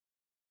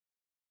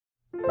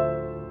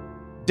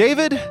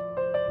David,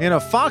 in a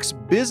Fox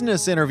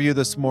Business interview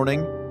this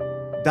morning,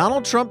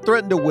 Donald Trump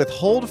threatened to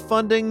withhold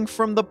funding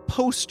from the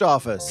post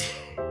office.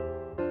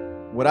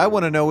 What I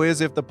want to know is,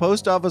 if the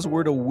post office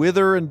were to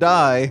wither and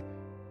die,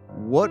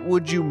 what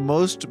would you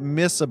most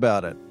miss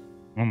about it?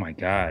 Oh my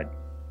God.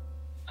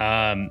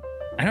 I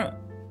don't.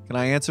 Can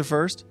I answer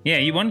first? Yeah,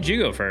 why don't you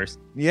go first?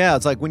 Yeah,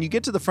 it's like when you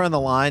get to the front of the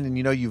line and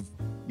you've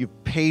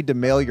paid to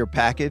mail your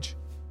package,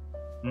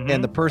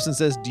 and the person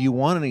says, "Do you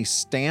want any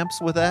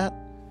stamps with that?"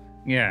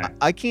 Yeah.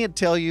 I can't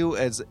tell you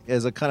as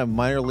a kind of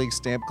minor league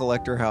stamp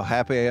collector how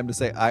happy I am to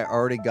say I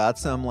already got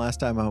some last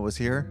time I was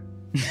here.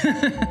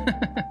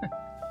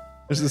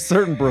 There's a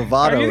certain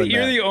bravado in that.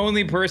 You're the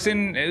only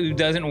person who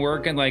doesn't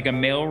work in like a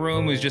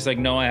mailroom who's just like,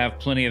 no, I have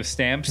plenty of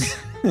stamps.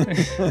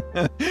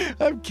 I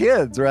have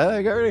kids,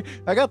 right?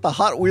 I got the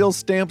Hot Wheels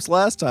stamps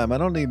last time. I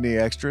don't need any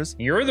extras.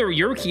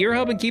 You're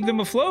helping keep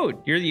them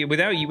afloat.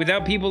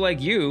 Without people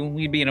like you,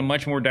 we'd be in a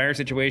much more dire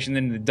situation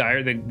than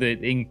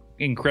the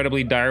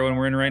incredibly dire one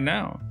we're in right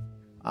now.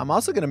 I'm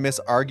also going to miss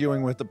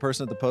arguing with the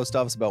person at the post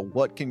office about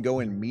what can go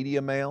in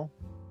media mail.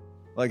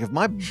 Like, if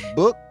my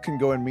book can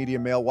go in media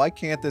mail, why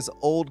can't this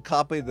old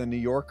copy of the New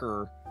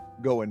Yorker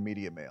go in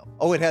media mail?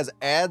 Oh, it has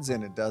ads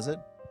in it, does it?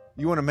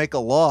 You want to make a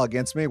law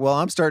against me? Well,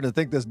 I'm starting to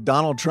think this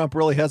Donald Trump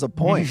really has a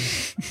point.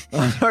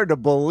 I'm starting to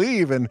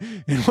believe in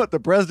what the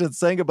president's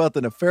saying about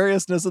the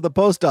nefariousness of the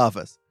post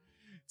office.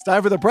 It's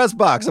time for the Press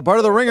Box, a part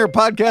of the Ringer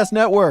Podcast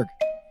Network.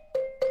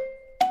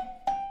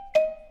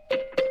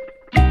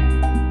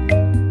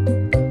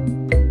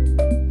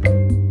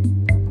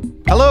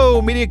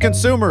 Hello, media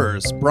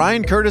consumers.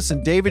 Brian Curtis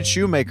and David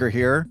Shoemaker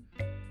here.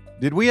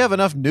 Did we have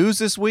enough news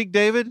this week,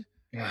 David?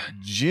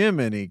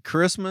 Jiminy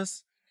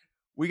Christmas.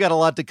 We got a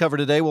lot to cover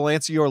today. We'll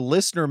answer your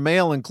listener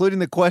mail, including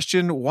the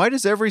question, why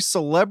does every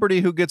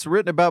celebrity who gets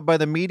written about by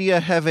the media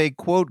have a,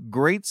 quote,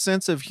 great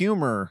sense of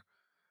humor?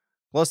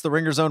 Plus, the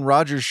Ringer's own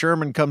Rodger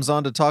Sherman comes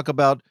on to talk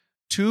about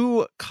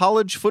 2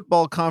 college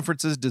football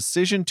conferences'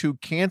 decision to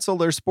cancel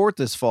their sport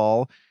this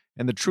fall,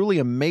 and the truly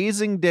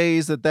amazing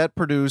days that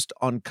produced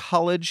on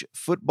college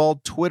football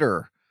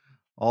Twitter.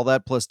 All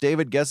that plus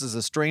David guesses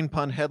a strain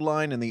pun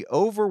headline and the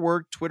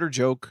overworked Twitter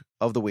joke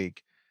of the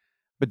week.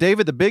 But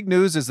David, the big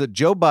news is that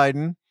Joe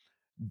Biden,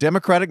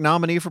 Democratic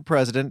nominee for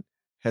president,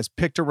 has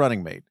picked a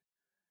running mate.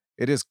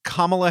 It is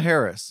Kamala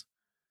Harris.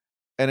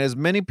 And as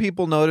many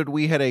people noted,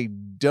 we had a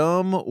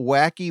dumb,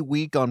 wacky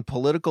week on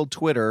political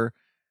Twitter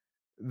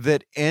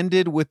that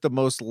ended with the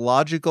most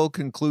logical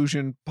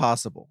conclusion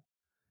possible.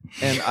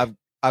 And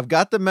I've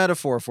got the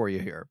metaphor for you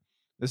here.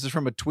 This is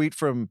from a tweet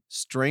from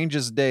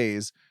Strangest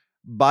Days.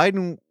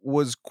 Biden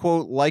was,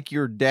 quote, like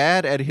your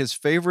dad at his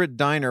favorite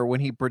diner when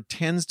he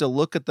pretends to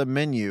look at the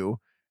menu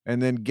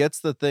and then gets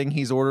the thing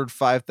he's ordered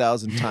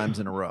 5,000 times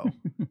in a row.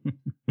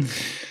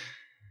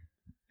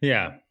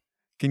 Yeah.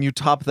 Can you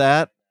top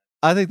that?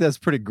 I think that's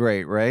pretty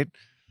great, right?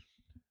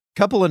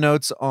 Couple of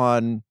notes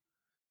on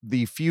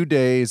the few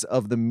days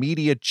of the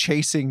media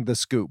chasing the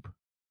scoop,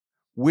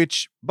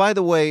 which, by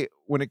the way,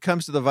 when it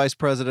comes to the vice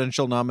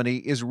presidential nominee,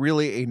 is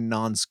really a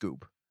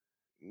non-scoop.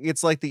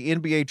 It's like the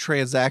NBA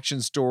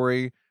transaction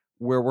story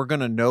where we're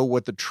going to know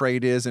what the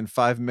trade is in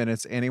 5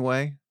 minutes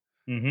anyway.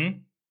 Mm-hmm.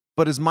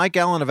 But as Mike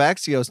Allen of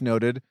Axios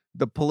noted,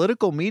 the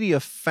political media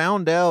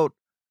found out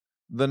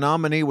the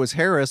nominee was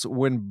Harris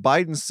when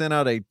Biden sent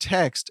out a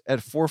text at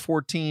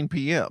 4:14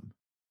 p.m.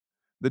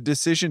 The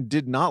decision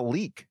did not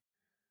leak,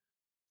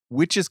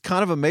 which is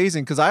kind of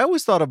amazing because I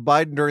always thought of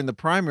Biden during the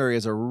primary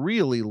as a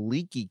really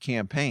leaky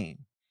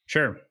campaign.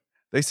 Sure.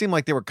 They seemed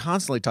like they were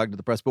constantly talking to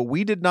the press, but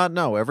we did not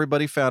know.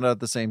 Everybody found out at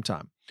the same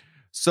time.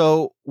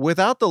 So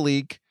without the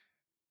leak,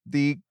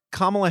 the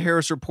Kamala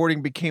Harris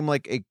reporting became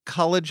like a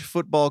college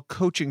football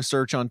coaching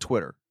search on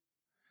Twitter.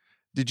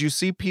 Did you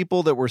see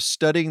people that were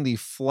studying the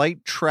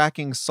flight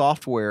tracking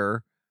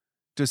software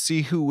to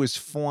see who was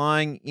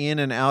flying in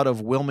and out of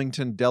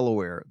Wilmington,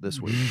 Delaware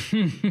this week?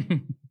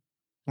 It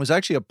was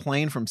actually a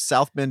plane from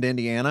South Bend,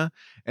 Indiana.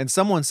 And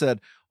someone said,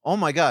 oh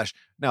my gosh,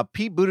 now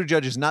Pete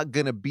Buttigieg is not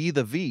going to be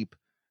the Veep,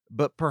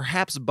 but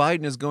perhaps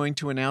Biden is going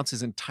to announce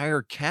his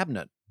entire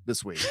cabinet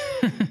this week.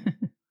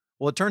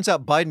 Well, it turns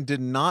out Biden did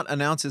not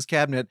announce his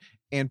cabinet,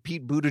 and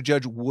Pete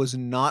Buttigieg was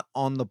not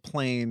on the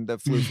plane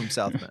that flew from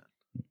South Bend.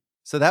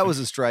 So that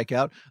was a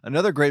strikeout.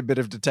 Another great bit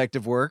of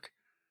detective work.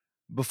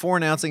 Before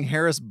announcing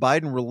Harris,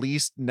 Biden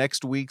released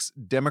next week's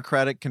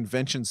Democratic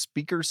convention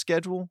speaker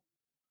schedule.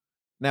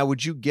 Now,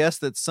 would you guess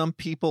that some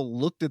people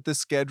looked at this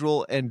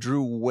schedule and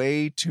drew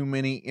way too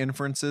many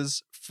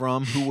inferences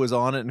from who was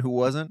on it and who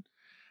wasn't?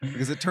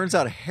 Because it turns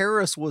out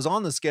Harris was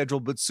on the schedule,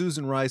 but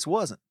Susan Rice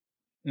wasn't.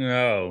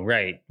 Oh,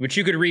 right. Which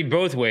you could read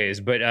both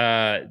ways, but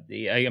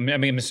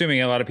I'm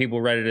assuming a lot of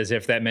people read it as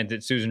if that meant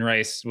that Susan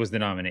Rice was the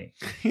nominee.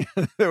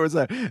 There was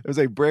a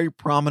very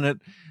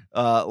prominent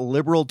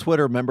liberal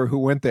Twitter member who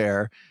went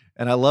there,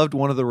 and I loved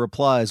one of the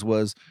replies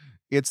was,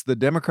 "It's the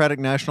Democratic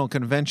National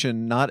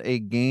Convention, not a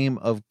game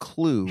of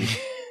Clue."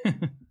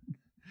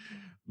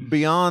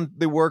 Beyond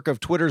the work of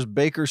Twitter's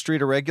Baker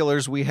Street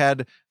irregulars, we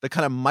had the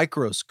kind of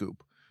micro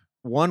scoop,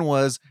 One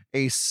was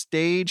a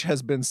stage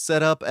has been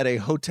set up at a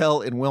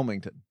hotel in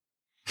Wilmington.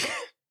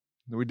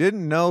 We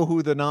didn't know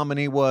who the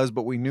nominee was,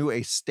 but we knew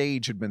a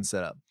stage had been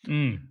set up.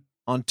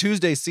 On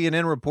Tuesday,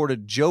 CNN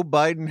reported Joe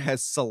Biden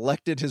has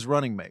selected his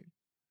running mate.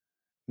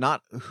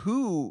 Not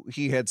who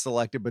he had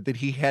selected, but that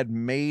he had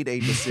made a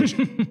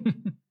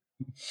decision.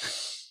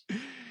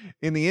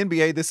 In the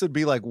NBA, this would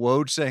be like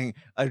Woj saying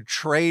a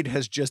trade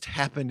has just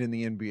happened in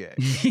the NBA.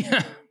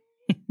 Yeah.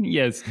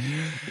 Yes.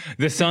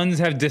 The Suns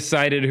have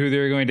decided who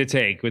they're going to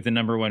take with the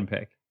number 1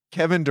 pick.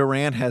 Kevin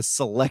Durant has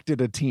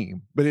selected a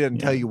team, but he didn't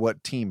tell you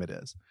what team it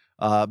is.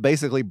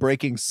 Basically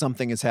breaking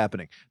something is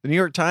happening. The New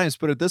York Times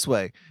put it this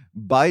way: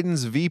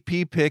 Biden's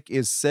VP pick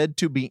is said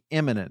to be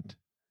imminent.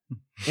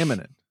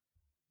 Imminent.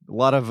 A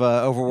lot of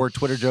overworked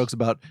Twitter jokes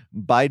about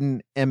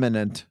Biden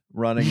imminent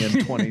running in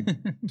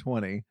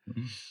 2020.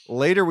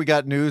 Later, we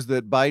got news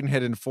that Biden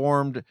had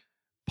informed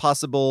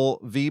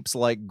possible Veeps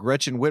like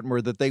Gretchen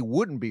Whitmer that they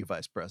wouldn't be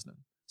vice president.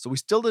 So we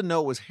still didn't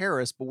know it was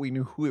Harris, but we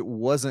knew who it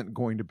wasn't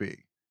going to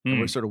be. And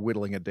we're sort of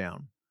whittling it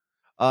down.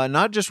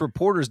 Not just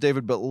reporters,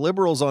 David, but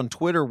liberals on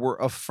Twitter were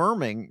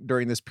affirming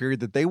during this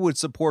period that they would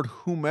support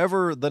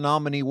whomever the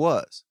nominee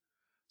was.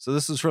 So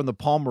this is from the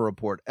Palmer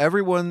Report.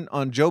 Everyone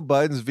on Joe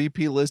Biden's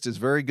VP list is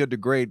very good to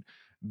great.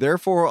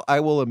 Therefore, I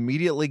will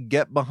immediately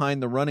get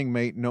behind the running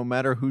mate no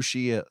matter who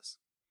she is.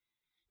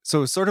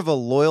 So it's sort of a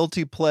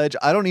loyalty pledge.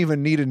 I don't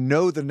even need to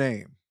know the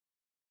name.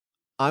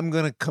 I'm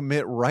going to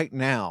commit right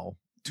now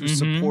to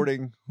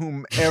supporting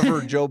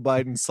whomever Joe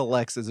Biden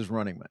selects as his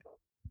running mate.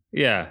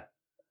 Yeah.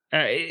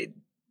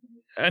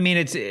 I mean,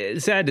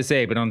 it's sad to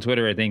say, but on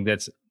Twitter, I think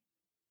that's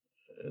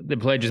the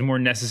pledge is more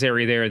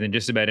necessary there than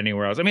just about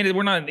anywhere else. I mean,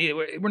 we're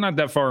not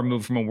that far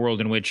removed from a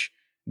world in which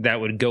that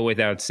would go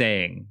without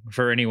saying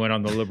for anyone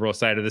on the liberal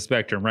side of the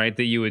spectrum, right?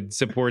 That you would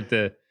support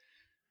the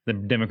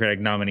Democratic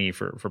nominee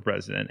for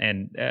president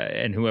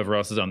and whoever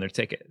else is on their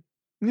ticket.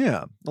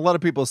 Yeah, a lot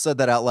of people said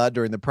that out loud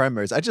during the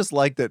primaries. I just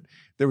like that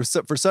there was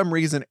for some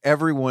reason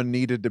everyone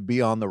needed to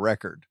be on the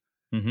record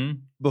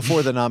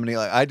before the nominee.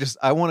 Like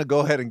I want to go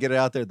ahead and get it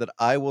out there that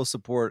I will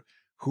support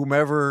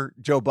whomever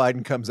Joe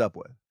Biden comes up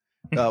with.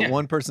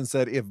 One person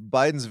said, if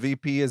Biden's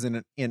VP is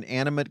an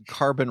inanimate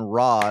carbon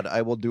rod,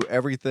 I will do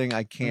everything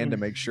I can to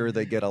make sure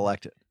they get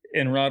elected.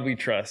 In Rod we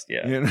trust,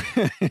 yeah. You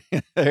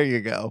know? There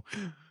you go.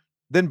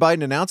 Then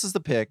Biden announces the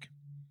pick,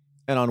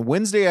 and on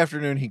Wednesday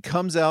afternoon, he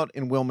comes out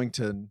in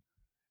Wilmington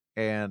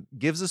and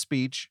gives a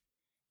speech,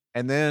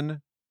 and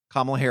then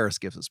Kamala Harris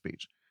gives a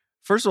speech.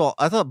 First of all,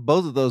 I thought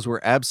both of those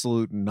were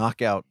absolute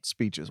knockout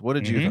speeches. What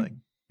did you think?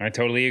 I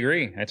totally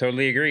agree.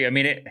 I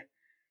mean,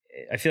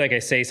 I feel like I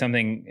say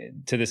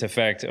something to this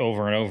effect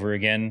over and over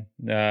again,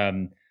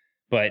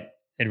 but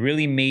it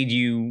really made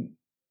you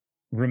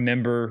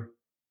remember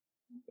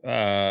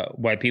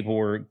why people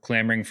were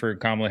clamoring for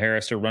Kamala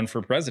Harris to run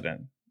for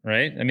president,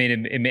 right? I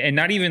mean, and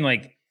not even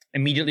like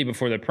immediately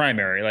before the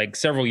primary, like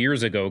several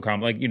years ago,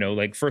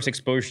 like first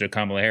exposure to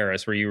Kamala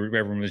Harris, where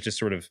everyone was just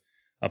sort of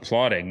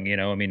applauding,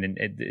 I mean,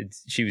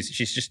 she's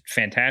just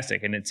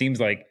fantastic. And it seems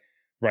like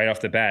right off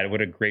the bat, what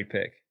a great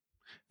pick.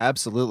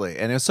 Absolutely.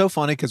 And it's so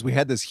funny because we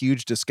had this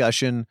huge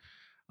discussion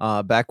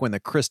back when the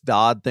Chris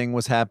Dodd thing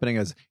was happening.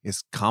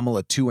 Is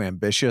Kamala too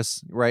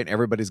ambitious, right?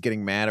 Everybody's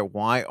getting mad at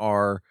why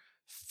are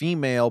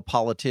female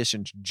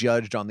politicians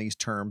judged on these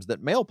terms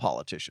that male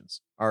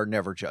politicians are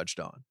never judged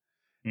on.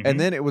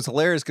 And then it was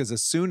hilarious because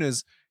as soon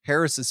as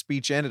Harris's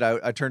speech ended,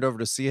 I turned over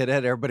to see it.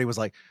 Everybody was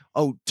like,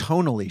 oh,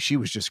 tonally, she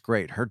was just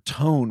great. Her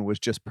tone was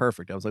just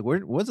perfect. I was like,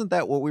 wasn't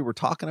that what we were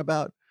talking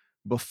about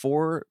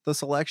before the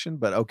selection?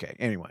 But okay,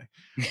 anyway.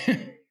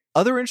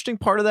 Other interesting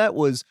part of that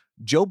was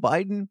Joe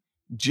Biden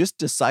just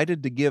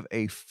decided to give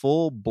a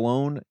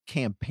full-blown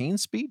campaign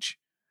speech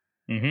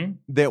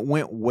that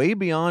went way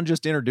beyond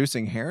just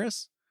introducing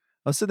Harris.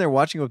 I was sitting there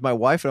watching it with my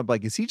wife, and I'm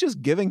like, is he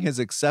just giving his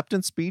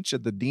acceptance speech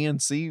at the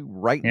DNC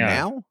right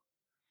now?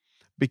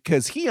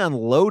 Because he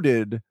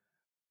unloaded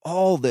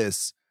all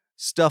this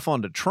stuff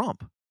onto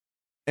Trump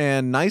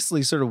and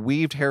nicely sort of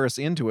weaved Harris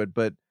into it.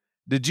 But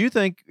did you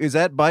think, is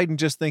that Biden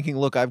just thinking,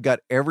 look, I've got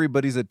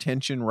everybody's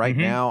attention right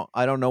now.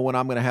 I don't know when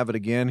I'm going to have it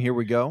again. Here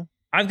we go.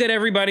 I've got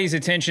everybody's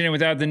attention, and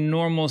without the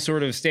normal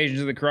sort of stages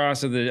of the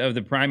cross of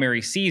the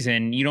primary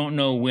season, you don't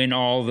know when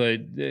all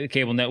the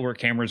cable network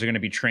cameras are going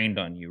to be trained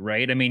on you,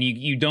 right? I mean,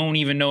 you don't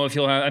even know if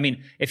you'll have. I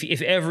mean,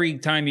 if every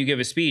time you give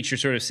a speech, you're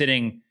sort of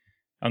sitting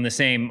on the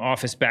same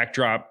office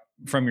backdrop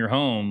from your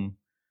home,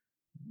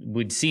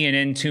 would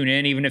CNN tune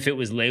in, even if it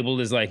was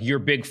labeled as like your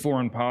big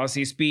foreign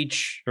policy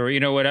speech, or you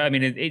know what I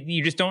mean?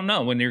 You just don't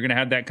know when you're going to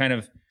have that kind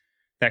of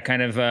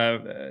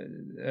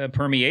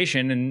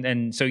permeation,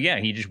 and so yeah,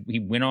 he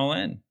went all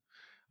in.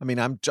 I mean,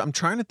 I'm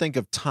trying to think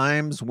of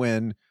times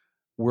when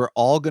we're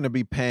all going to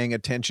be paying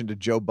attention to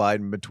Joe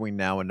Biden between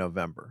now and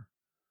November.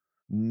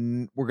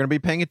 We're going to be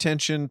paying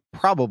attention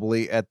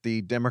probably at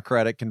the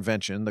Democratic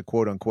convention, the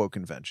quote unquote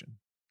convention.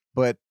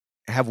 But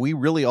have we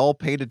really all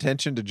paid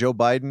attention to Joe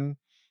Biden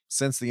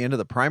since the end of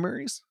the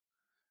primaries?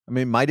 I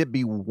mean, might it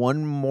be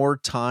one more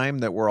time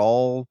that we're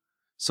all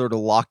sort of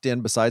locked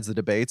in, besides the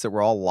debates, that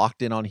we're all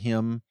locked in on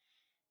him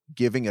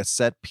giving a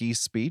set piece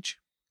speech?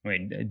 I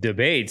mean,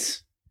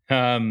 debates.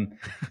 Again,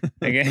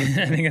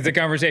 I think it's a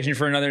conversation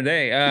for another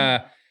day.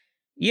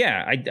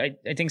 Yeah,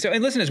 I think so.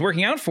 And listen, it's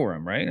working out for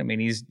him, right? I mean,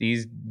 he's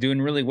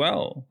doing really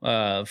well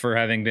for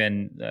having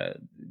been,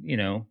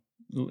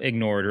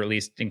 ignored, or at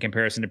least in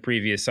comparison to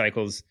previous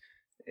cycles.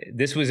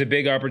 This was a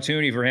big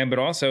opportunity for him, but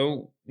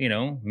also,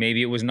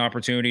 maybe it was an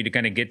opportunity to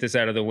kind of get this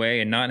out of the way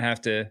and not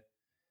have to,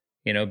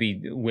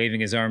 be waving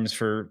his arms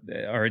for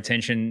our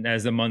attention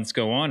as the months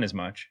go on as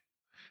much.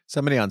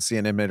 Somebody on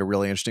CNN made a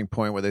really interesting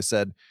point where they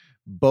said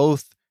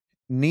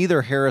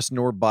neither Harris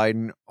nor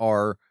Biden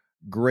are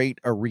great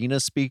arena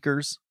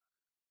speakers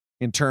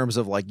in terms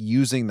of like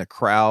using the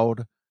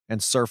crowd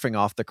and surfing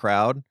off the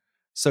crowd.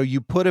 So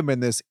you put him in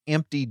this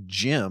empty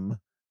gym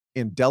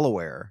in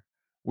Delaware,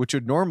 which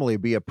would normally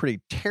be a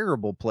pretty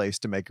terrible place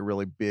to make a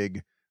really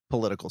big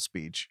political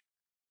speech.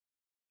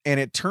 And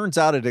it turns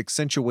out it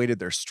accentuated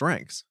their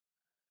strengths.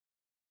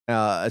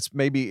 It's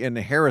maybe in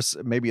Harris,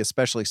 maybe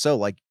especially so,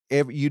 like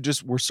you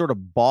just were sort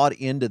of bought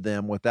into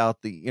them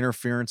without the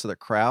interference of the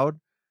crowd.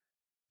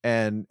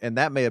 And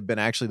that may have been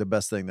actually the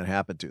best thing that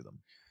happened to them.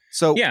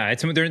 So yeah,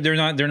 they're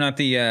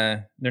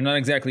not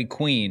exactly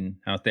Queen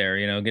out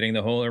there, getting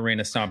the whole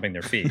arena stomping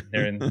their feet.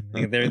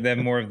 They're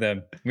more of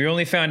the. We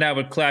only found out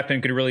what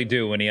Clapton could really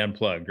do when he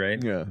unplugged,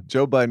 right? Yeah,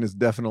 Joe Biden is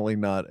definitely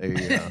not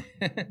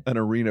an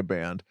arena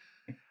band.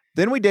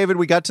 Then we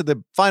got to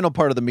the final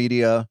part of the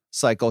media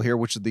cycle here,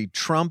 which is the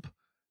Trump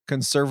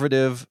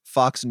conservative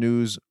Fox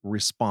News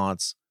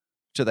response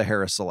to the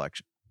Harris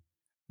selection.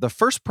 The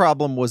first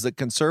problem was that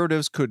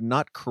conservatives could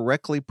not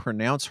correctly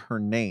pronounce her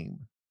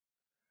name.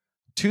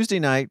 Tuesday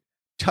night,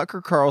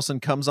 Tucker Carlson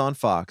comes on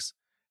Fox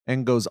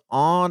and goes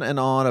on and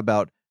on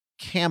about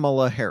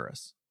Kamala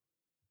Harris.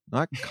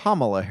 Not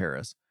Kamala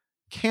Harris,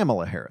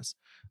 Kamala Harris.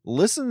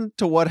 Listen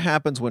to what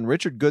happens when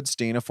Richard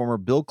Goodstein, a former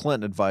Bill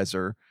Clinton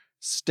advisor,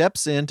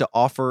 steps in to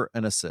offer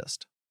an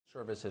assist.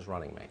 Service his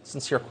running mate.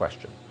 Sincere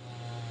question.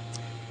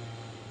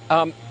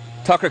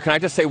 Tucker, can I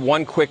just say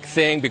one quick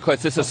thing,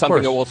 because this is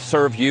something that will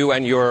serve you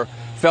and your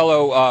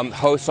fellow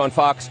hosts on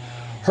Fox.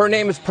 Her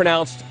name is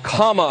pronounced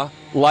comma,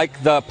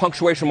 like the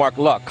punctuation mark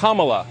la.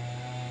 Kamala.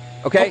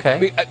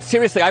 Okay?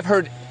 Seriously, I've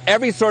heard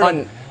every sort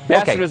of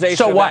bastardization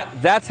so of what?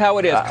 that. That's how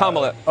it is,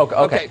 Kamala.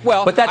 Okay.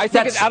 Well, but I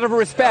think it's out of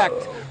respect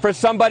for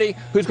somebody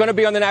who's going to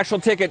be on the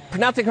national ticket.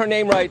 Pronouncing her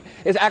name right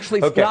is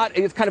actually not,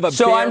 it's kind of a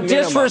So bare I'm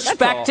minimum.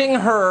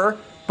 disrespecting her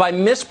by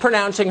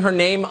mispronouncing her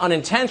name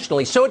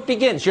unintentionally. So it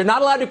begins. You're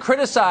not allowed to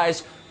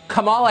criticize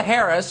Kamala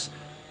Harris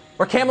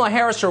or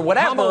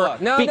whatever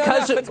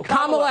because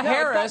Kamala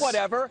Harris.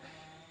 Whatever.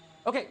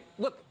 Okay,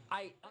 look,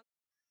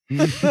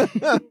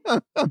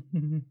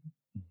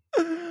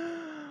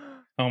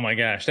 Oh my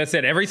gosh, that's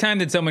it. Every time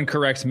that someone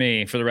corrects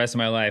me for the rest of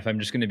my life, I'm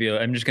just going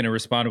to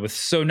respond with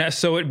so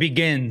it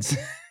begins.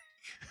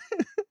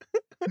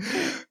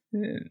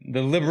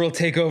 The liberal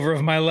takeover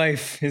of my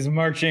life is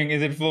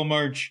in full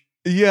march.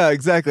 Yeah,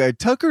 exactly.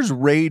 Tucker's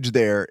rage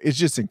there is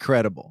just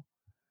incredible.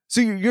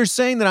 So you're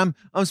saying that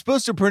I'm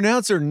supposed to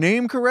pronounce her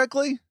name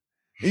correctly?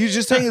 You're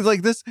just saying it's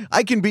like this,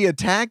 I can be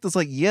attacked? It's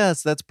like,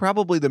 yes, that's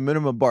probably the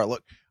minimum bar.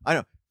 Look, I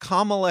know,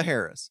 Kamala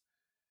Harris.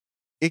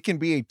 It can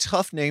be a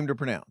tough name to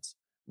pronounce.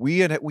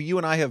 You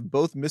and I have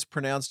both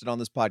mispronounced it on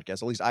this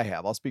podcast. At least I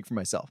have. I'll speak for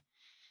myself.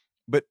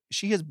 But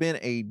she has been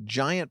a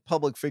giant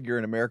public figure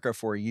in America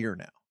for a year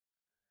now.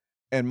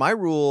 And my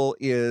rule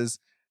is,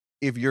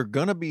 if you're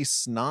going to be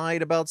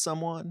snide about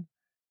someone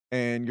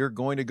and you're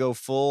going to go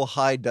full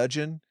high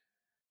dudgeon,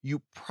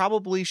 you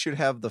probably should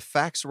have the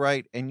facts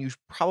right, and you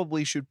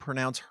probably should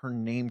pronounce her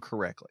name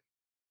correctly.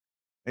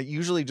 It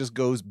usually just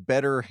goes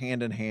better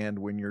hand in hand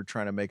when you're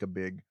trying to make a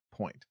big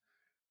point.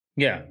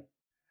 Yeah.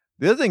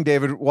 The other thing,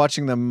 David,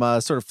 watching them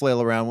sort of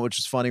flail around, which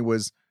is funny,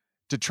 was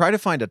to try to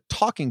find a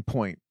talking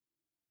point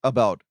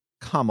about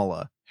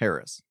Kamala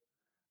Harris.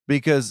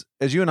 Because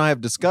as you and I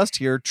have discussed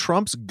here,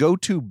 Trump's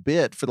go-to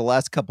bit for the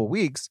last couple of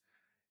weeks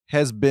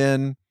has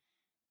been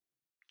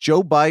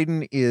Joe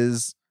Biden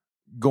is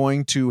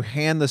going to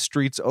hand the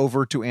streets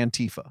over to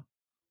Antifa.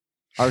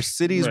 Our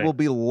cities will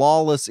be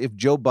lawless if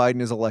Joe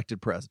Biden is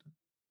elected president.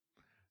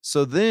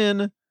 So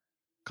then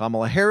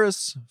Kamala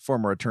Harris,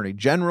 former Attorney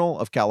General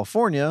of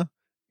California,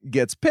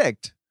 gets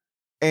picked.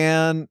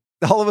 And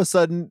all of a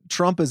sudden,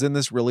 Trump is in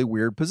this really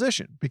weird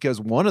position,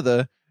 because one of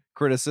the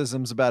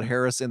criticisms about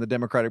Harris in the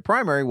Democratic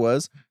primary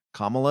was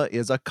Kamala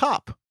is a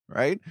cop,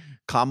 right?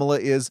 Kamala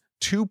is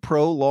too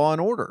pro law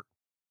and order.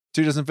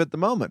 She doesn't fit the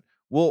moment.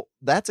 Well,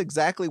 that's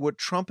exactly what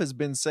Trump has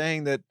been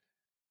saying that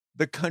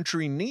the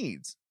country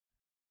needs.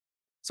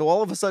 So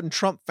all of a sudden,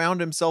 Trump found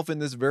himself in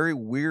this very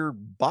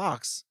weird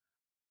box.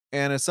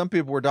 And as some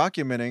people were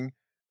documenting,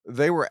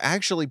 they were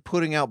actually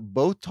putting out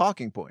both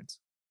talking points.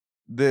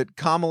 That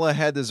Kamala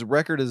had this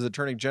record as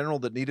Attorney General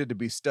that needed to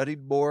be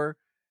studied more,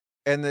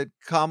 and that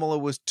Kamala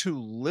was too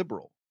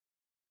liberal,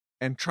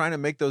 and trying to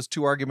make those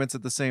two arguments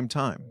at the same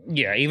time.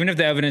 Yeah, even if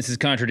the evidence is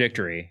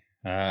contradictory,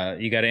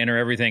 You got to enter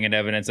everything in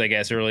evidence, I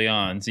guess, early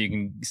on, so you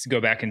can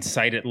go back and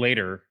cite it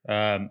later.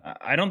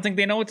 I don't think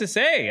they know what to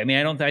say. I mean,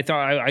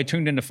 I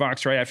tuned into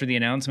Fox right after the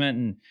announcement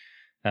and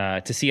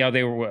to see how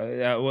they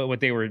were, what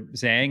they were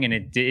saying, and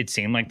it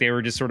seemed like they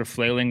were just sort of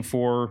flailing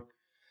for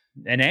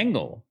an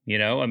angle.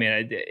 I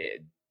mean,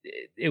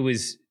 it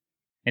was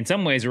in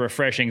some ways a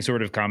refreshing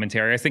sort of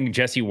commentary. I think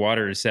Jesse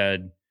Waters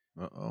said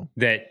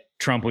that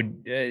Trump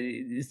would,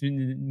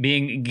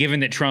 being given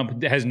that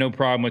Trump has no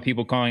problem with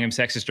people calling him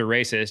sexist or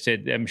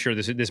racist, I'm sure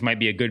this might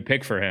be a good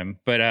pick for him.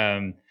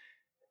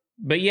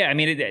 But yeah, I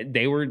mean,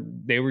 they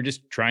were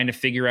just trying to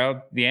figure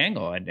out the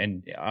angle,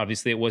 and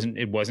obviously it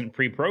wasn't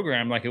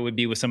pre-programmed like it would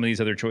be with some of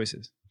these other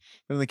choices.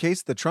 In the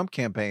case of the Trump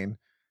campaign,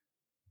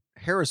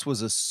 Harris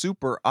was a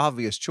super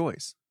obvious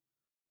choice.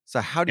 So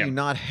how do you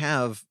not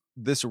have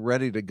this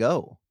ready to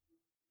go?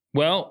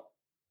 Well,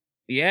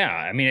 yeah,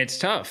 I mean, it's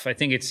tough. I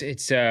think it's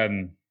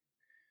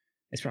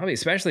probably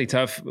especially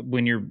tough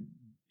when you're,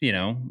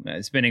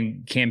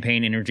 spending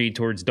campaign energy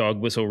towards dog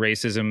whistle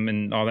racism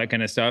and all that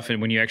kind of stuff.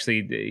 And when you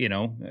actually,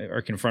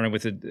 are confronted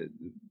with a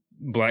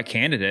black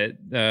candidate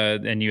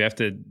and you have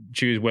to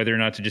choose whether or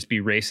not to just be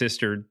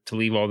racist or to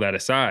leave all that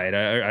aside.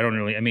 I don't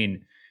really, I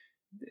mean,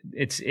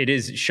 it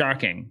is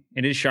shocking.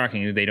 It is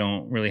shocking that they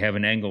don't really have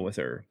an angle with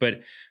her.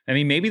 But I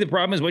mean, maybe the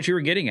problem is what you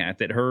were getting at,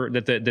 that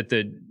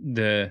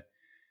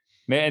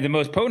the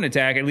most potent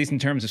attack, at least in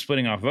terms of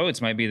splitting off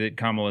votes, might be that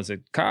Kamala is a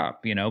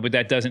cop, but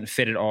that doesn't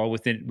fit at all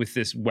with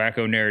this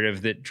wacko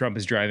narrative that Trump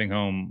is driving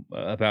home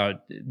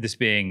about this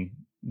being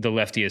the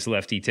leftiest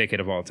lefty ticket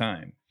of all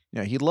time.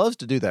 Yeah, he loves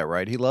to do that,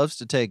 right? He loves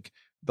to take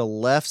the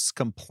left's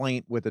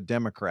complaint with a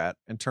Democrat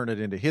and turn it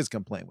into his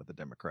complaint with a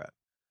Democrat.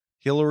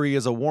 Hillary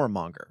is a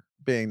warmonger,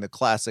 being the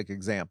classic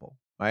example.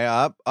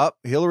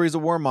 Hillary's a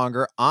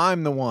warmonger.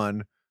 I'm the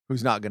one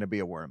who's not going to be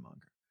a warmonger.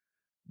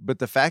 But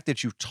the fact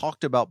that you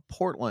talked about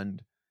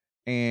Portland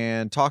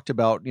and talked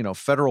about,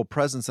 federal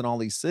presence in all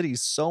these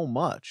cities so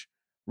much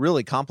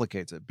really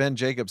complicates it. Ben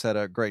Jacobs had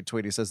a great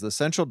tweet. He says, the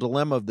central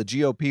dilemma of the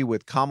GOP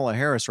with Kamala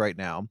Harris right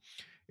now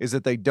is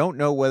that they don't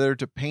know whether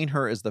to paint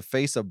her as the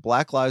face of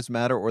Black Lives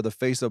Matter or the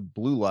face of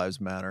Blue Lives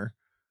Matter.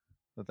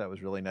 I thought that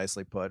was really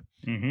nicely put.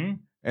 Mm-hmm.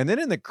 And then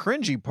in the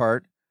cringy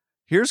part,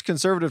 here's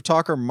conservative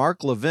talker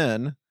Mark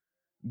Levin.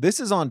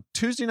 This is on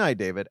Tuesday night,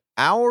 David,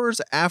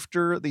 hours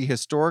after the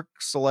historic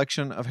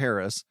selection of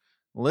Harris.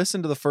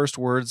 Listen to the first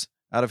words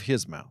out of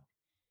his mouth.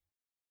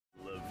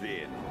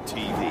 Levin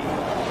TV.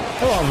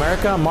 Hello,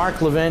 America. I'm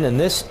Mark Levin, and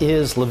this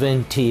is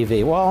Levin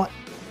TV. Well,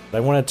 I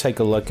want to take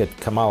a look at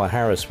Kamala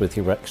Harris with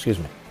you.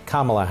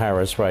 Kamala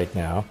Harris right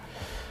now.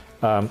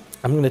 I'm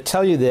going to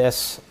tell you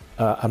this.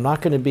 I'm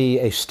not going to be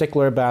a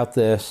stickler about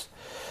this,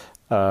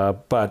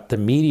 but the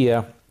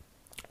media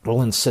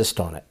will insist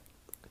on it.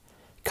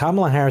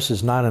 Kamala Harris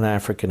is not an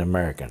African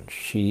American.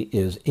 She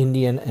is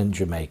Indian and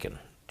Jamaican.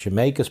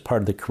 Jamaica is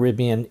part of the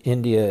Caribbean.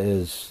 India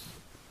is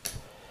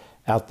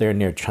out there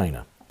near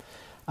China.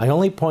 I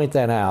only point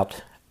that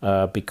out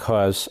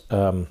because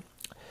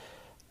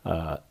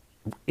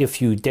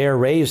if you dare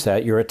raise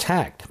that, you're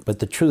attacked. But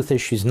the truth is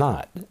she's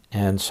not.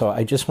 And so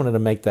I just wanted to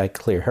make that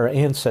clear. Her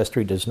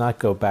ancestry does not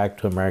go back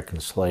to American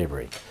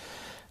slavery.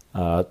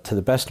 To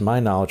the best of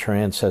my knowledge, her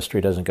ancestry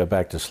doesn't go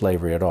back to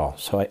slavery at all.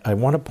 So I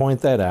want to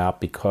point that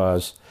out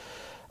because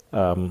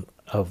of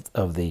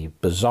the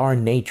bizarre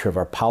nature of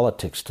our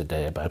politics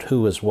today about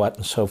who is what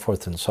and so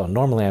forth and so on.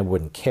 Normally I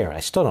wouldn't care.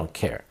 I still don't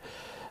care.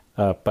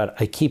 But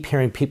I keep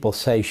hearing people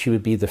say she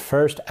would be the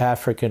first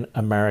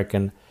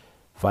African-American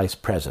vice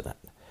president.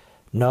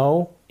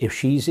 No, if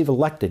she's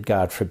elected,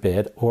 God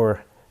forbid,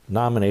 or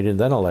nominated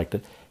then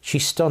elected,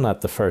 she's still not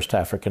the first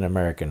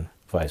African-American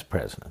vice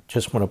president.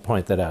 Just want to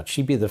point that out.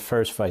 She'd be the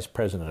first vice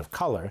president of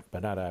color,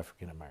 but not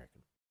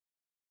African-American.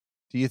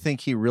 Do you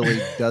think he really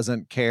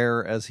doesn't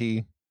care as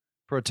he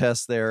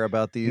protests there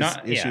about these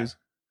issues?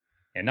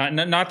 Yeah.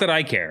 Not that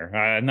I care.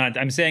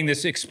 I'm saying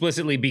this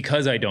explicitly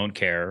because I don't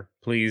care.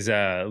 Please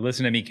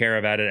listen to me care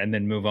about it and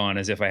then move on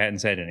as if I hadn't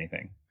said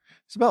anything.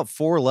 It's about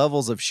 4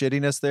 levels of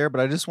shittiness there,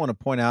 but I just want to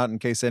point out, in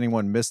case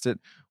anyone missed it,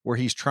 where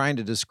he's trying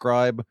to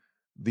describe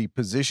the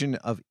position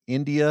of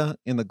India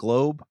in the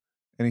globe.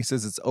 And he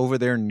says it's over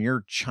there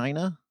near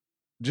China,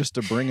 just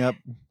to bring up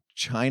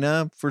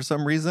China for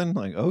some reason.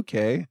 Like,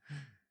 okay,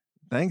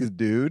 thanks,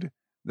 dude.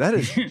 That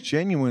is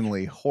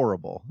genuinely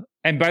horrible.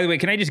 And by the way,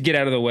 can I just get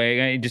out of the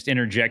way? I just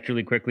interject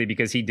really quickly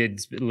because he did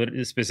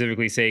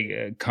specifically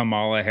say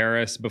Kamala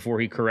Harris before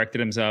he corrected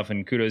himself,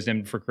 and kudos to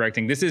him for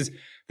correcting. This is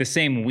the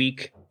same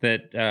week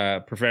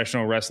that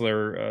professional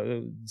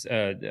wrestler,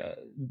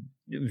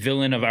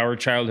 villain of our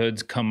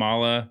childhoods,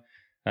 Kamala,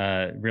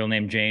 real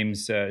name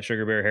James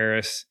Sugar Bear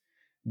Harris,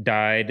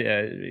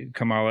 died.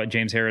 Kamala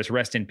James Harris,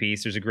 rest in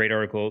peace. There's a great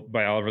article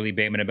by Oliver Lee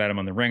Bateman about him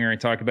on The Ringer. I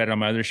talked about it on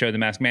my other show, The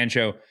Masked Man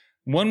Show.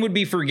 One would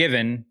be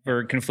forgiven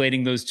for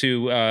conflating those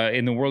two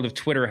in the world of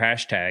Twitter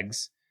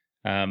hashtags.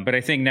 But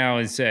I think now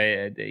is,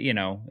 a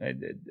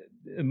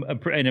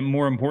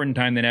more important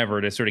time than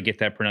ever to sort of get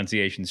that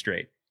pronunciation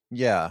straight.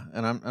 Yeah.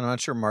 And I'm not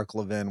sure Mark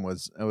Levin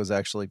was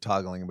actually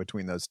toggling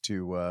between those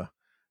two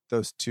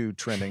those two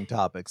trending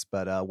topics,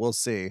 but we'll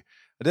see.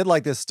 I did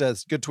like this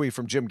good tweet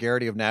from Jim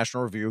Garrity of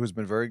National Review, who's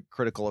been very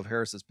critical of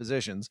Harris's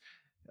positions,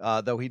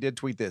 though he did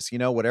tweet this.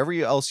 Whatever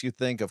else you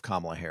think of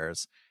Kamala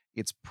Harris,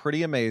 it's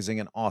pretty amazing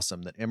and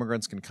awesome that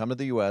immigrants can come to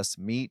the U.S.,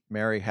 meet,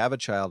 marry, have a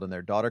child, and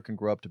their daughter can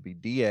grow up to be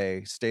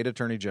DA, state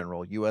attorney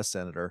general, U.S.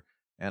 senator,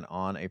 and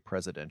on a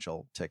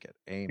presidential ticket.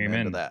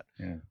 Amen to that.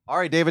 Yeah. All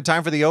right, David,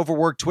 time for the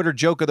overworked Twitter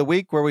joke of the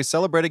week, where we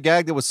celebrate a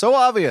gag that was so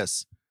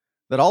obvious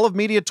that all of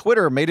media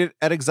Twitter made it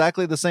at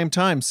exactly the same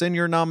time. Send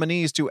your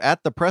nominees to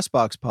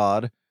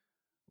 @thepressboxpod,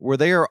 where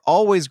they are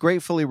always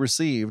gratefully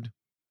received.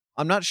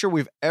 I'm not sure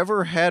we've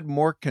ever had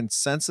more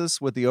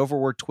consensus with the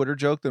overworked Twitter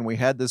joke than we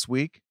had this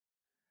week.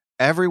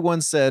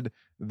 Everyone said,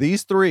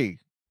 these three,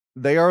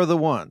 they are the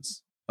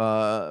ones.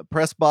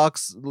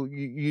 Pressbox,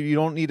 you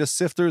don't need to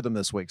sift through them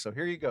this week. So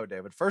here you go,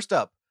 David. First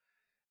up,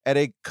 at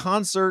a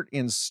concert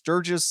in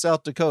Sturgis,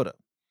 South Dakota,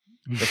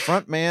 the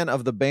front man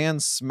of the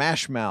band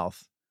Smash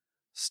Mouth,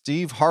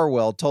 Steve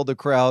Harwell, told the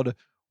crowd,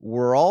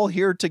 "We're all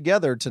here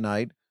together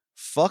tonight.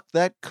 Fuck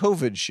that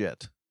COVID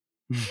shit."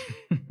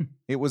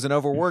 It was an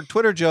overworked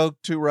Twitter joke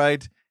to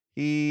write,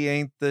 "He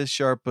ain't the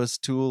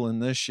sharpest tool in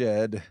the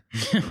shed."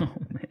 Oh,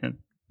 man.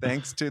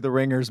 Thanks to the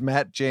Ringers,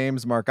 Matt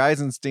James, Mark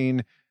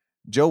Eisenstein,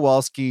 Joe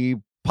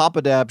Walski,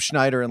 Papa Dab,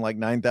 Schneider, and like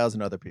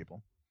 9,000 other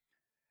people.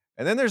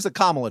 And then there's the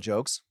Kamala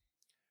jokes.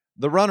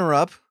 The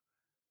runner-up,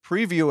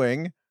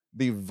 previewing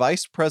the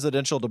vice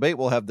presidential debate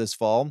we'll have this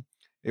fall.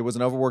 It was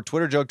an overworked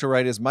Twitter joke to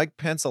write, "Is Mike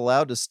Pence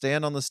allowed to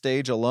stand on the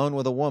stage alone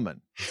with a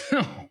woman?"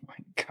 Oh, my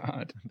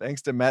God.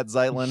 Thanks to Matt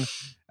Zeitlin,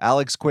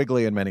 Alex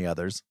Quigley, and many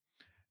others.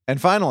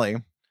 And finally,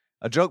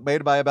 a joke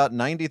made by about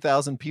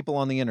 90,000 people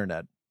on the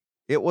internet.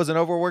 It was an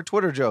overworked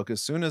Twitter joke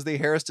as soon as the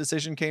Harris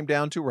decision came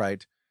down to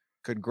write,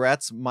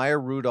 "Congrats Maya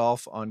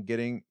Rudolph on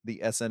getting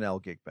the SNL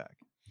gig back."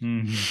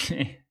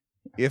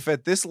 If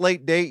at this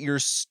late date you're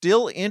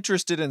still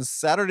interested in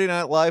Saturday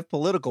Night Live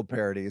political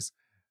parodies,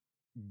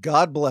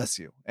 God bless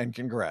you and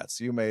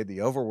congrats. You made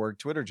the overworked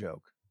Twitter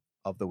joke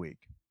of the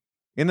week.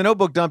 In the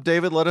notebook dump,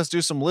 David, let us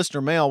do some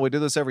listener mail. We do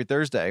this every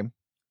Thursday.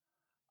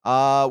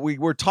 We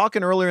were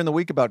talking earlier in the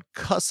week about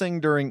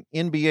cussing during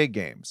NBA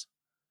games,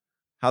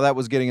 how that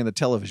was getting in the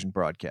television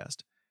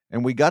broadcast.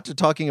 And we got to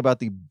talking about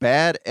the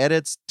bad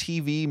edits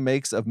TV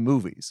makes of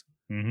movies.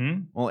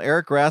 Mm-hmm. Well,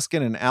 Eric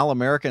Raskin and Al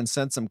American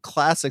sent some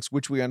classics,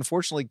 which we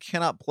unfortunately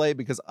cannot play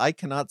because I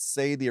cannot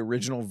say the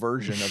original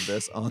version of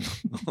this on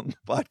the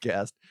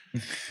podcast.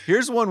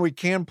 Here's one we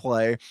can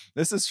play.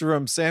 This is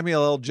from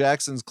Samuel L.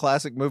 Jackson's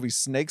classic movie,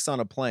 Snakes on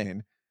a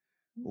Plane.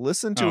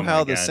 Listen to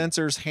how the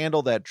censors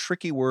handle that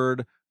tricky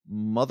word,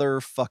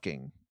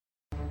 motherfucking.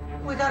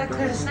 We gotta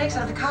clear the snakes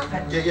out of the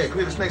cockpit. Yeah,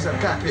 clear the snakes out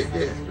of the cockpit,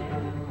 yeah.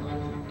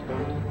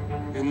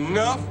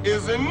 Enough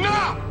is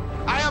enough!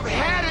 I have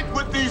had it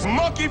with these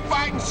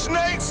monkey-fighting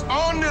snakes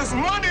on this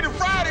Monday to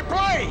Friday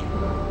plane!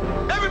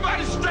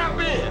 Everybody strap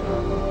in!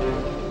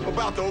 I'm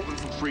about to open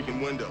some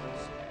freaking windows.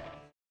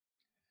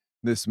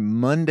 This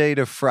Monday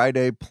to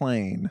Friday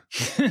plane.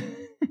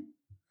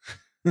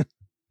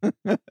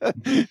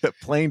 That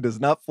plane does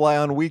not fly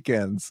on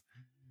weekends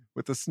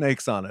with the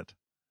snakes on it.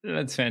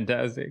 That's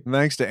fantastic.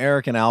 Thanks to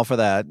Eric and Al for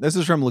that. This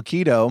is from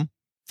Lukido.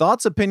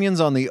 Thoughts, opinions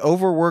on the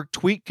overworked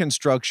tweet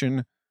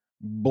construction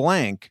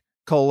blank,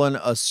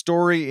 a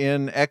story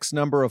in X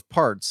number of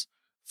parts,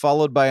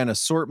 followed by an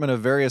assortment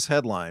of various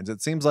headlines.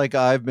 It seems like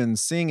I've been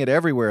seeing it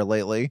everywhere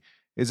lately.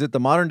 Is it the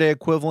modern day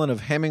equivalent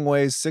of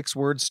Hemingway's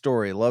 6-word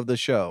story? Love the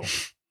show.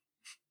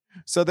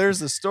 So there's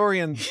the story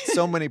in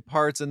so many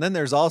parts. And then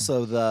there's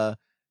also the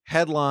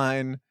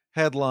headline,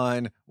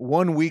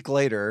 1 week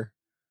later,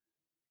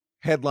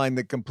 headline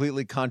that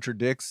completely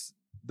contradicts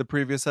the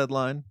previous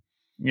headline.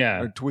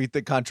 Yeah. Or tweet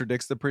that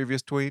contradicts the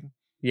previous tweet.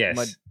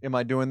 Yes. Am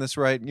I doing this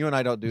right? You and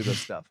I don't do this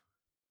stuff.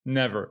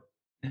 Never.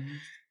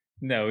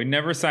 No, we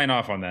never sign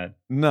off on that.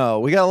 No,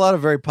 we got a lot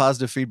of very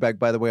positive feedback,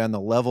 by the way, on the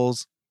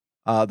levels,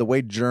 the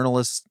way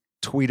journalists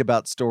tweet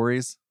about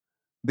stories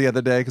the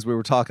other day, because we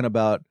were talking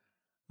about,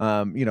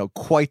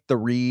 quite the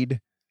read.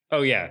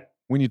 Oh, yeah.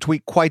 When you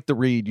tweet quite the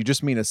read, you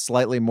just mean a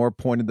slightly more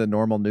pointed than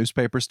normal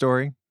newspaper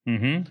story.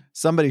 Mm-hmm.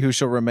 Somebody who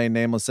shall remain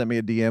nameless sent me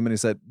a DM and he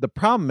said, the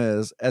problem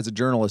is, as a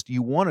journalist,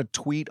 you want to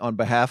tweet on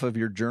behalf of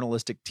your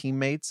journalistic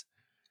teammates.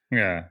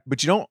 Yeah.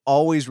 But you don't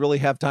always really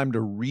have time to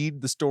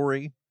read the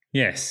story.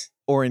 Yes.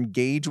 Or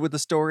engage with the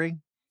story.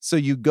 So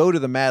you go to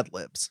the Mad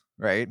Libs,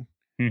 right?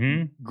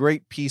 Mm-hmm.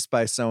 Great piece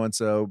by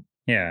so-and-so.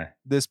 Yeah.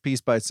 This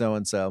piece by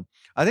so-and-so.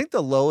 I think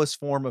the lowest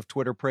form of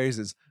Twitter praise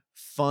is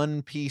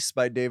fun piece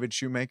by David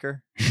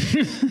Shoemaker.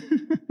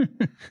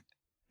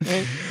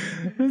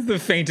 That's the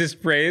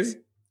faintest praise.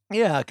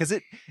 Yeah, because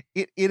it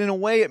in a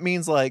way it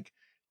means like,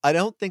 I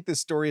don't think this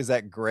story is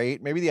that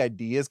great. Maybe the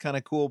idea is kind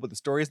of cool, but the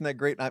story isn't that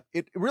great. And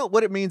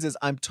what it means is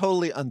I'm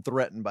totally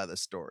unthreatened by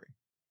this story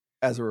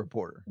as a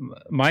reporter.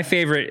 My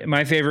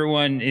favorite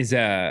one is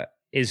a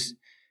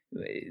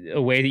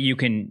way that you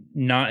can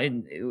not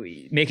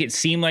make it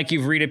seem like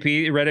you've read a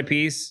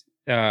piece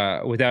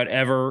without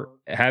ever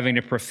having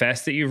to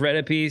profess that you've read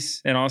a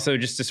piece, and also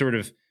just to sort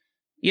of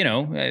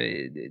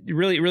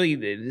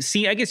really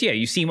see. I guess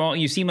you seem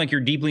like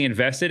you're deeply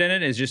invested in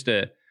it. Is just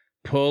to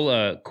pull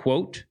a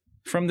quote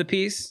from the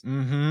piece.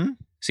 Mm-hmm.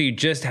 So you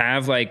just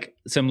have like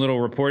some little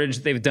reportage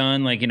that they've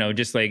done, like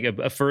just like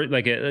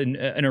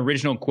an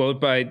original quote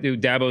by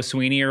Dabo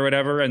Sweeney or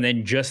whatever, and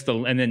then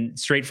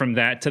straight from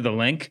that to the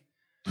link.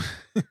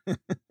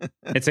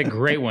 It's a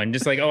great one.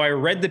 Just like, I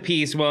read the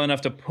piece well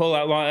enough to pull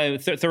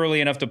out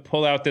thoroughly enough to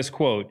pull out this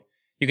quote.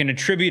 You can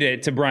attribute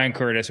it to Brian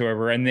Curtis,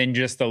 whoever, and then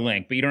just the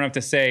link. But you don't have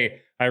to say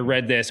I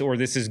read this or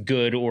this is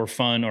good or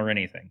fun or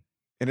anything.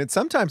 And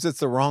sometimes it's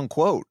the wrong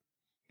quote.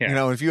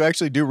 Yeah. If you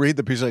actually do read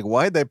the piece, like,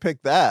 why'd they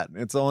pick that?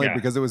 It's only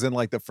because it was in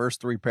like the first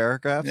 3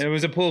 paragraphs. It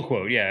was a pull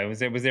quote. Yeah, it was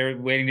there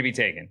waiting to be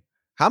taken.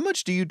 How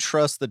much do you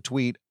trust the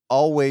tweet,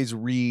 always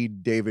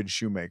read David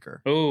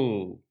Shoemaker?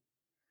 Oh.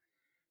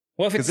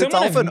 Well, if it's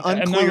often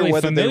unclear I'm not really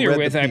whether they familiar read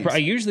with, the piece. I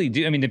usually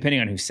do. I mean,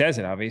 depending on who says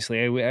it,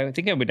 obviously, I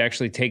think I would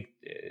actually take.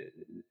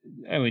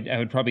 I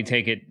would probably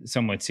take it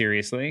somewhat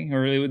seriously,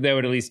 or that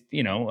would at least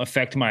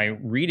affect my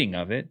reading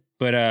of it.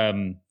 But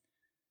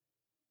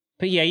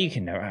yeah, you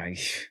can never.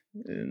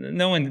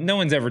 No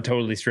one's ever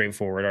totally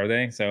straightforward, are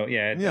they? So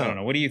yeah, I don't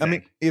know. What do you think? I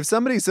mean, if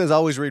somebody says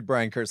always read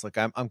Brian Curtis, like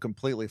I'm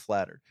completely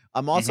flattered.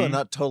 I'm also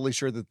not totally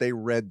sure that they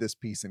read this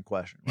piece in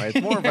question, right?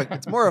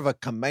 It's more of a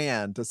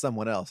command to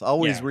someone else.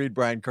 Always read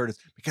Brian Curtis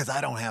because I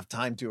don't have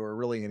time to or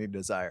really any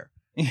desire.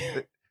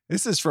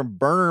 This is from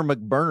Burner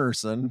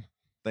McBurnerson.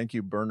 Thank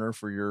you, Burner,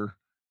 for your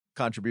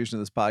contribution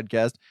to this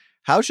podcast.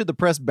 How should the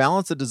press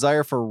balance the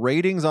desire for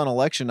ratings on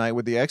election night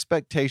with the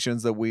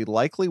expectations that we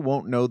likely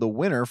won't know the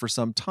winner for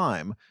some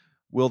time?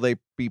 Will they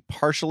be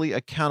partially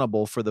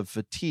accountable for the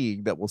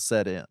fatigue that will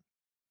set in?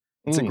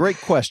 It's a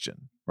great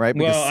question, right?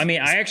 Well, I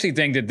mean, I actually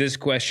think that this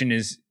question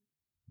is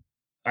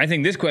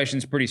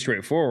pretty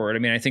straightforward. I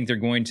mean, I think they're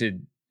going to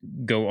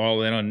go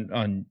all in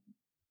on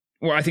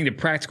well, I think the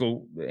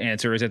practical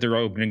answer is that they're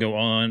going to go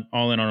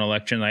all in on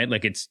election night,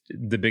 like it's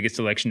the biggest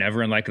election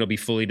ever, and like it'll be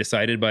fully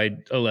decided by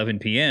 11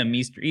 p.m.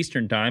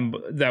 Eastern time.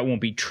 That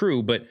won't be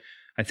true, but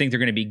I think they're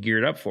going to be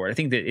geared up for it. I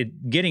think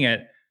that getting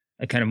at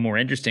a kind of more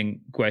interesting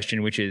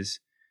question, which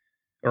is,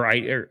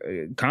 or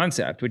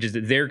concept, which is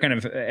that they're kind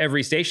of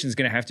every station is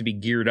going to have to be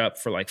geared up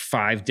for like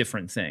 5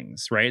 different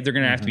things, right? They're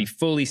going to have to be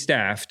fully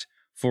staffed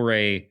for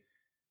a,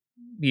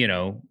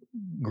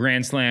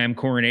 Grand Slam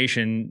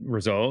coronation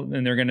result,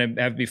 and they're going to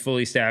have to be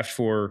fully staffed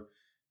for,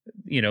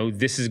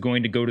 this is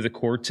going to go to the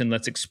courts and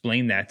let's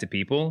explain that to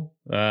people.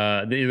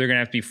 They're going to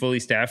have to be fully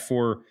staffed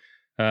for,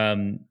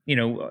 many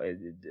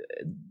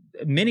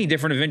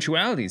different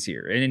eventualities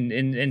here,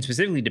 and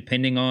specifically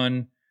depending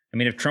on, I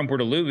mean, if Trump were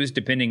to lose,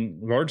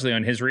 depending largely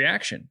on his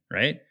reaction,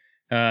 right?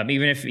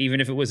 Even if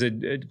it was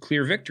a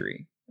clear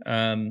victory.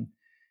 And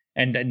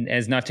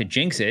as not to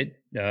jinx it,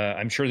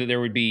 I'm sure that there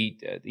would be,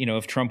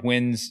 if Trump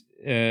wins,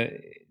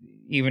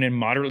 even in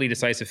moderately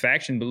decisive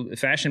fashion,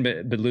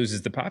 but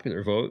loses the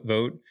popular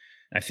vote,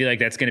 I feel like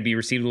that's going to be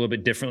received a little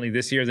bit differently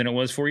this year than it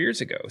was 4 years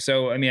ago.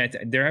 So, I mean,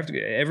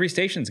 every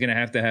station is going to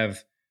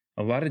have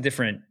a lot of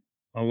different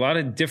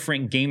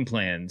game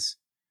plans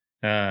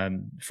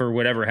for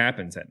whatever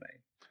happens that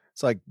night.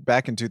 It's like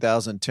back in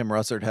 2000, Tim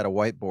Russert had a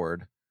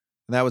whiteboard,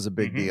 and that was a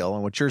big deal.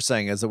 And what you're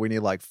saying is that we need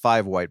like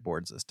 5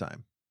 whiteboards this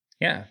time.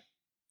 Yeah.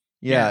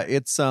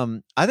 It's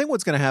I think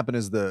what's going to happen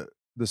is the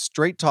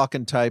straight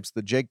talking types,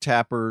 the Jake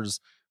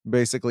Tappers,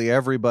 basically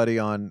everybody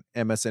on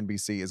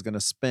MSNBC is going to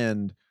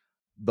spend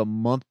the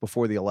month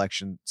before the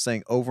election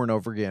saying over and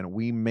over again,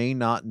 we may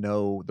not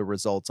know the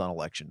results on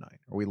election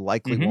night, or we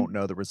likely won't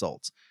know the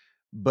results.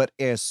 But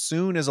as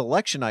soon as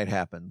election night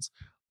happens,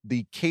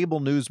 the cable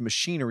news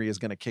machinery is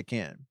going to kick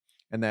in,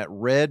 and that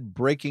red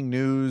breaking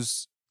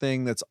news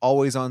thing that's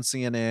always on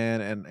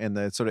CNN and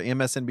the sort of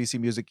MSNBC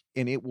music,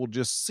 and it will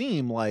just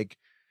seem like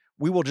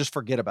we will just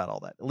forget about all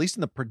that. At least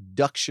in the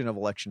production of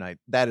election night,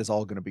 that is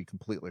all going to be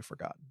completely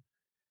forgotten.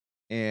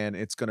 And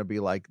it's going to be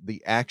like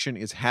the action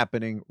is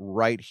happening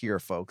right here,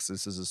 folks.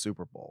 This is a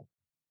Super Bowl.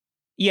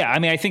 Yeah, I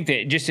mean, I think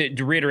that just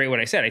to reiterate what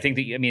I said, I think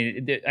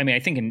that I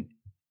think in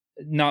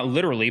not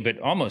literally, but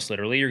almost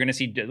literally, you're going to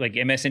see like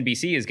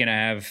MSNBC is going to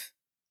have,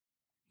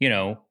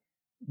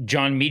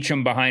 John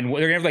Meacham behind. They're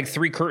going to have like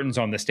 3 curtains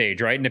on the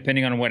stage, right? And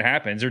depending on what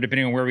happens, or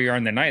depending on where we are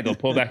in the night, they'll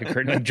pull back a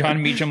curtain. Like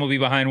John Meacham will be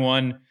behind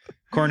one,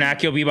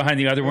 Kornacki will be behind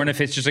the other one if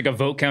it's just like a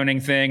vote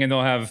counting thing, and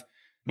they'll have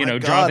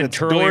Jonathan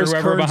Turley or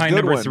whoever behind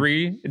number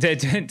 3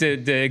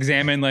 to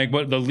examine like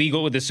what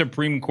the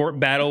Supreme Court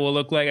battle will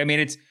look like. I mean,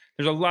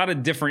 there's a lot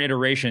of different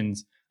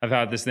iterations of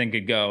how this thing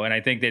could go, and I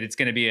think that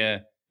it'll be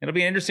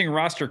an interesting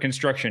roster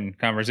construction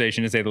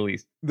conversation, to say the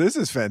least. This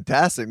is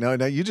fantastic. No,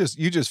 you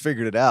just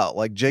figured it out.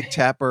 Like Jake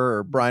Tapper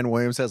or Brian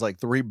Williams has like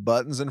 3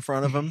 buttons in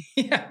front of him.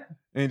 Yeah.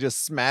 And he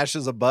just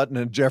smashes a button,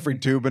 and Jeffrey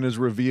Toobin is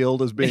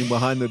revealed as being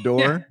behind the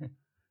door. Yeah.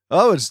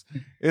 Oh,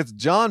 it's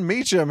John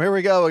Meacham. Here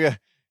we go.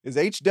 Is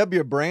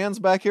H.W. Brands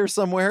back here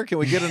somewhere? Can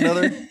we get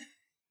another?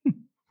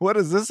 What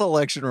does this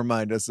election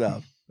remind us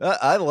of?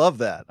 I love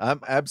that. I'm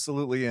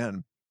absolutely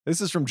in.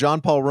 This is from John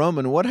Paul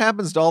Roman. What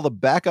happens to all the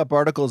backup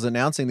articles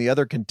announcing the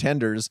other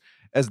contenders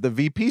as the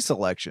VP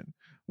selection?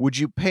 Would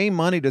you pay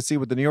money to see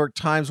what the New York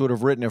Times would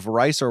have written if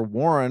Rice or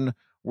Warren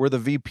were the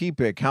VP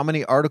pick? How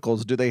many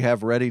articles do they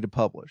have ready to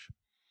publish?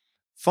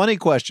 Funny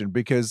question,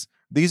 because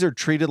these are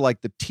treated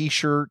like the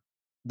t-shirt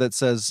that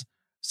says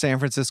San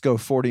Francisco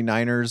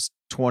 49ers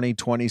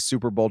 2020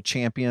 Super Bowl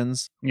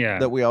champions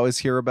that we always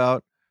hear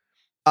about.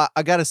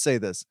 I got to say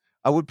this.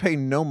 I would pay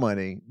no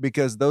money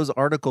because those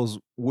articles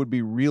would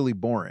be really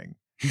boring.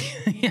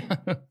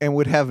 And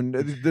would have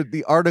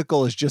the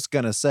article is just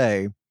going to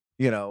say,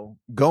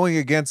 going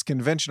against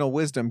conventional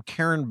wisdom,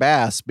 Karen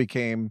Bass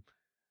became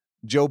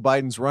Joe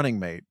Biden's running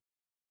mate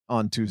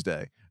on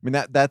Tuesday. I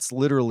mean, that's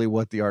literally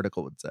what the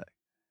article would say.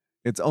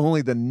 It's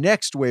only the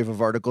next wave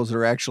of articles that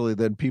are actually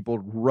then people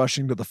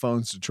rushing to the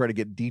phones to try to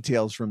get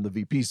details from the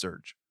VP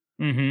search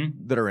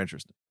that are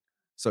interesting.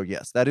 So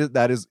yes,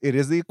 it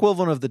is the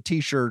equivalent of the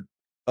t-shirt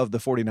of the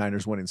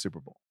 49ers winning Super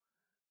Bowl.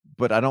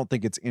 But I don't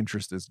think its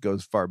interest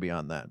goes far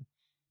beyond that.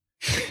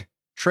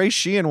 Trey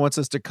Sheehan wants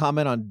us to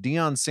comment on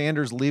Deion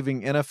Sanders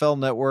leaving NFL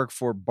Network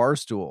for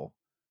Barstool.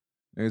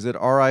 Is it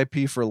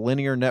RIP for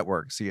linear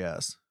networks? He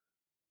asks.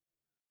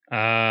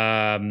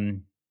 Yeah,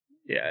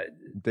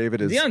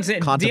 David is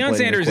Deion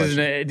Sanders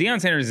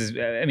is.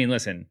 I mean,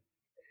 listen,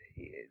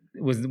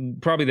 was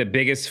probably the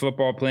biggest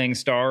football playing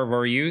star of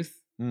our youth.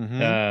 One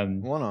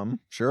of them,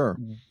 sure.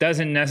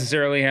 Doesn't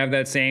necessarily have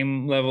that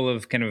same level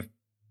of kind of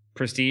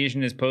prestige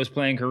in his post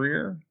playing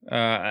career.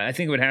 I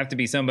think it would have to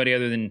be somebody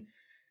other than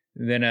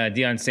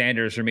Deion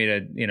Sanders for me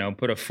to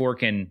put a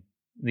fork in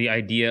the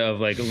idea of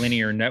like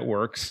linear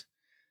networks.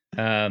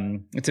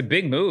 It's a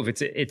big move.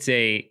 It'll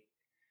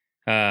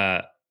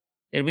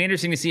be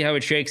interesting to see how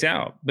it shakes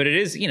out, but it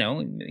is,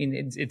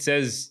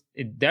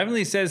 it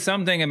definitely says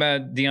something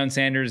about Deion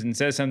Sanders and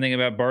says something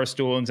about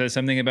Barstool and says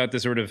something about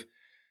the sort of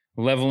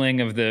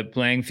leveling of the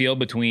playing field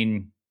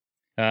between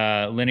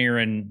linear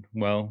and,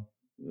 well,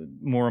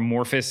 more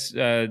amorphous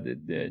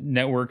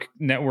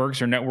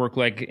networks or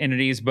network-like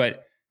entities,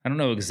 but I don't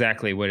know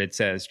exactly what it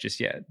says just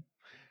yet.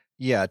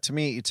 Yeah, to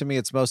me,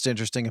 it's most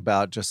interesting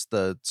about just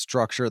the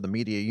structure of the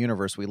media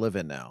universe we live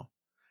in now.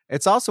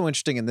 It's also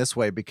interesting in this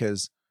way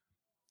because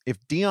if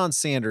Deion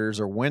Sanders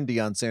or when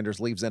Deion Sanders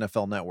leaves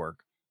NFL Network,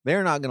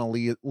 they're not going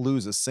to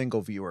lose a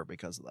single viewer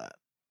because of that.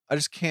 I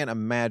just can't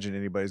imagine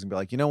anybody's going to be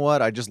like, you know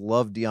what? I just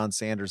love Deion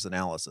Sanders'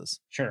 analysis.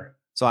 Sure.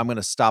 So I'm going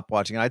to stop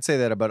watching. And I'd say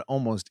that about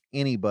almost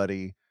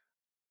anybody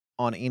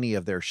on any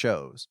of their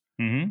shows.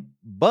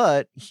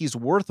 But he's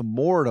worth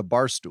more to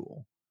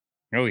Barstool.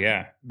 Oh,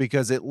 yeah.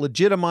 Because it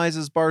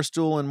legitimizes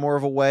Barstool in more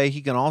of a way.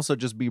 He can also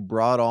just be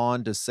brought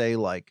on to say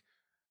like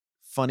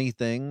funny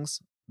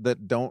things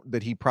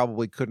that he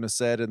probably couldn't have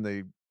said in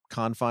the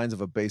confines of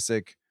a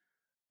basic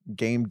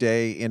game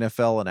day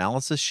NFL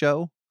analysis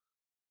show.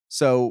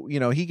 So,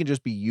 he can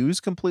just be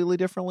used completely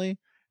differently.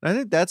 And I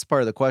think that's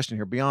part of the question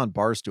here beyond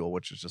Barstool,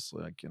 which is just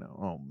like,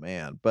 oh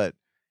man, but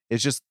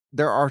it's just,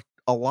 there are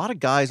a lot of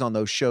guys on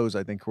those shows,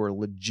 I think, who are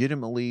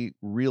legitimately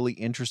really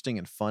interesting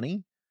and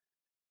funny.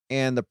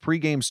 And the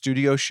pregame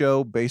studio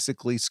show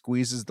basically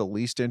squeezes the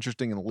least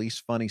interesting and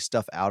least funny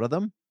stuff out of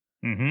them.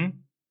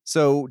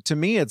 So to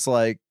me, it's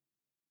like,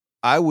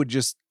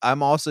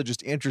 I'm also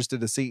just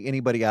interested to see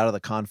anybody out of the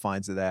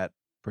confines of that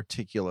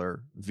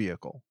particular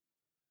vehicle.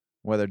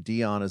 Whether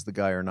Deion is the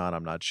guy or not,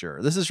 I'm not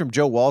sure. This is from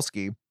Joe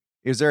Walski.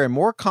 Is there a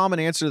more common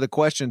answer to the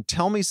question,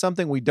 tell me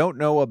something we don't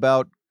know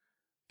about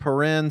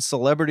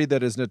celebrity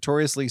that is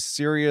notoriously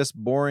serious,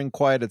 boring,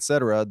 quiet,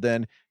 etc.,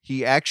 than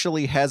he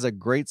actually has a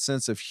great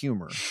sense of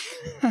humor?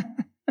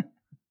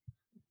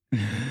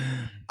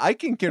 I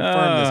can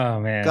confirm this.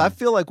 Man. I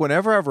feel like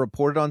whenever I've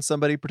reported on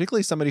somebody,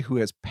 particularly somebody who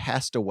has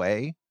passed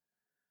away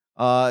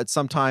at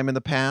some time in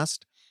the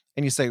past,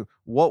 and you say,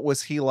 what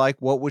was he like?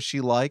 What was she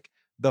like?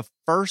 The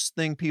first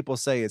thing people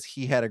say is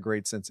he had a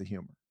great sense of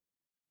humor.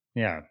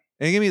 Yeah.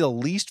 And he can be the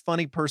least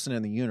funny person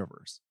in the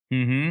universe.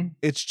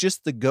 It's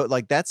just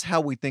that's how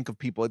we think of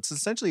people. It's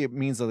essentially, it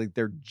means that like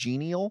they're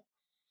genial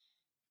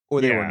or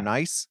they were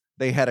nice.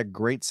 They had a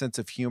great sense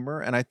of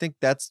humor. And I think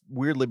that's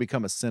weirdly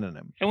become a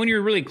synonym. And when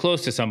you're really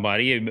close to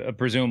somebody,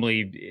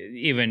 presumably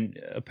even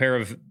a pair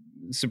of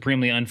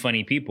supremely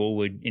unfunny people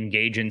would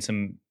engage in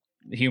some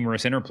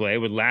humorous interplay,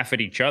 would laugh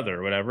at each other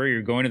or whatever.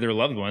 You're going to their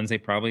loved ones. They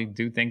probably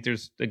do think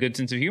there's a good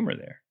sense of humor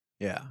there.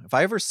 Yeah. If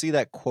I ever see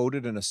that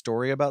quoted in a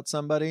story about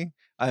somebody,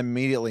 I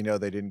immediately know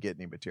they didn't get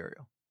any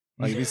material.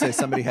 Like if you say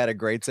somebody had a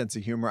great sense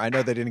of humor, I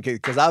know they didn't get,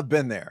 because I've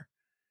been there.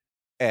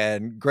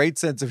 And great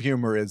sense of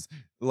humor is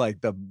like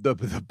the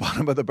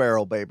bottom of the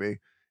barrel, baby.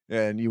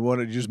 And you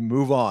want to just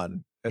move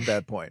on at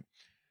that point.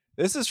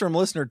 This is from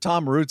listener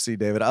Tom Rootsey,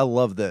 David. I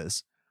love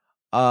this.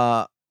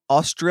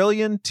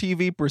 Australian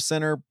TV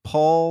presenter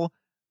Paul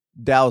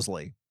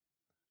Dowsley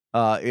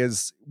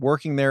is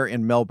working there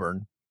in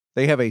Melbourne.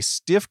 They have a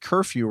stiff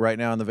curfew right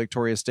now in the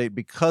Victoria State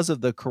because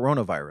of the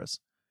coronavirus.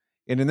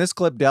 And in this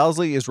clip,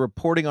 Dowsley is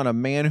reporting on a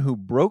man who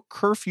broke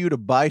curfew to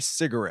buy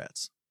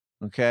cigarettes.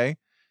 Okay?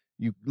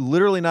 You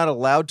literally not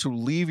allowed to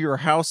leave your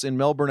house in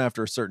Melbourne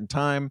after a certain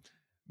time.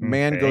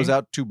 Man goes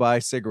out to buy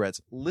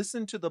cigarettes.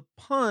 Listen to the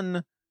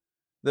pun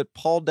that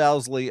Paul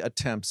Dowsley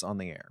attempts on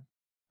the air.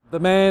 The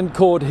man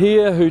caught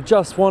here who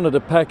just wanted a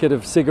packet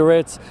of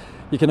cigarettes.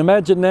 You can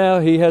imagine now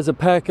he has a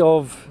pack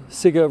of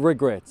cigarette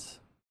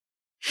regrets.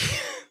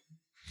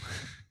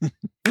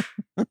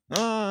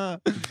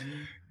 Cigar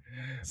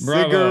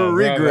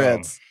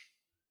regrets.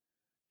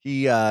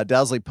 He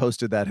Dowsley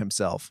posted that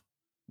himself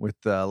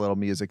with a little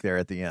music there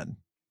at the end.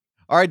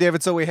 All right,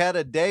 David. So we had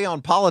a day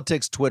on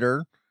politics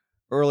Twitter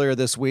earlier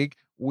this week.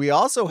 We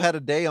also had a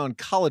day on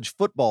college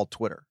football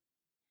Twitter.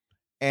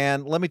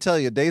 And let me tell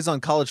you, days on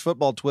college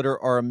football Twitter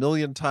are a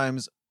million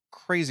times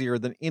crazier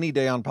than any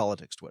day on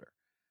politics Twitter.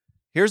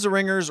 Here's the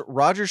Ringer's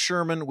Rodger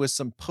Sherman with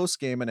some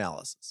post-game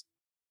analysis.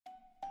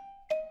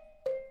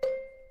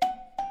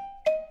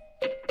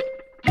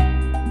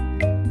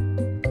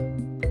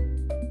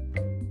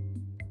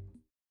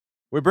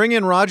 We bring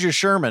in Rodger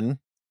Sherman,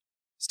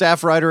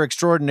 staff writer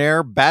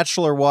extraordinaire,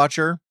 Bachelor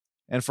watcher,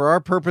 and for our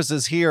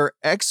purposes here,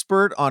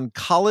 expert on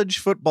college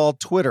football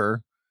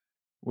Twitter,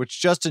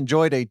 which just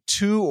enjoyed a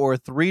 2 or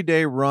 3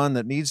 day run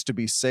that needs to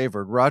be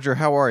savored. Rodger,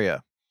 how are you?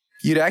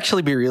 You'd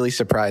actually be really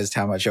surprised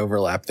how much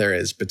overlap there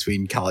is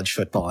between college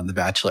football and The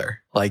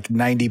Bachelor. Like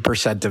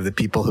 90% of the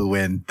people who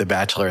win The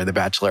Bachelor and The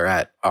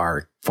Bachelorette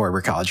are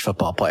former college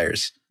football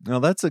players. No,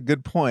 that's a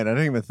good point. I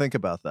didn't even think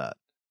about that.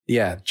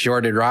 Yeah,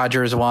 Jordan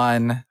Rodgers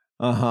won.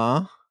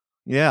 Uh-huh.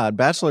 Yeah,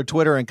 Bachelor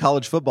Twitter and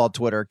college football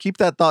Twitter. Keep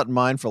that thought in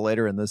mind for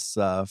later in this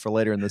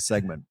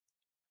segment.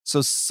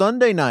 So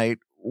Sunday night,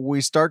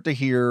 we start to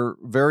hear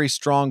very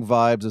strong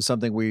vibes of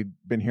something we've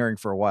been hearing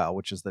for a while,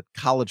 which is that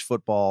college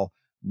football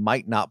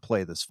might not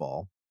play this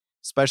fall,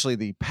 especially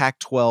the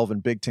Pac-12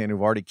 and Big Ten who've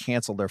already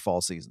canceled their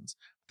fall seasons.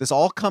 This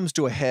all comes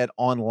to a head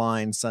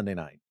online Sunday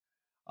night.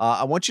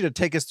 I want you to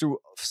take us through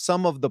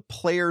some of the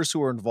players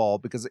who are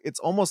involved, because it's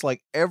almost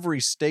like every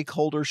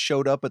stakeholder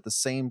showed up at the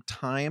same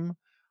time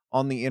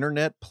on the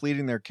internet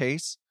pleading their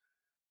case.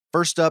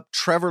 First up,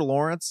 Trevor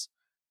Lawrence,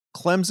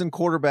 Clemson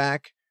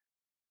quarterback,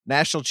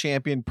 national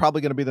champion,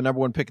 probably going to be the number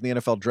 1 pick in the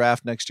NFL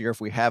draft next year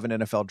if we have an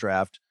NFL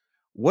draft.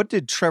 What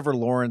did Trevor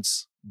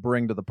Lawrence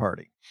bring to the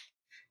party?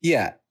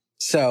 Yeah.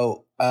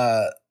 So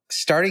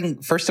starting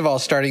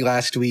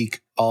last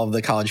week, all of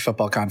the college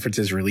football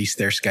conferences released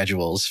their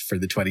schedules for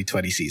the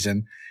 2020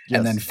 season. Yes.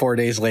 And then 4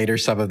 days later,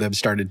 some of them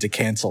started to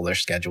cancel their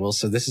schedules.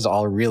 So this is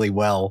all really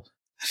well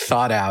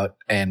thought out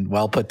and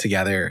well put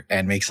together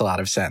and makes a lot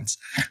of sense.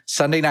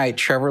 Sunday night,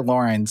 Trevor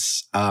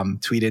Lawrence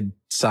tweeted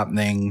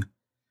something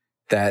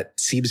that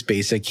seems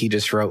basic. He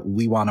just wrote,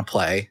 "We want to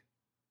play."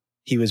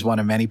 He was one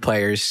of many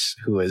players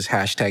who was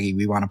hashtagging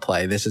 "We want to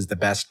play." This is the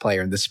best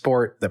player in the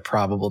sport, the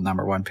probable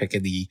number 1 pick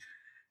in the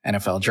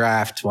NFL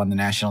draft, won the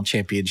national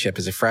championship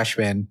as a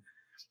freshman,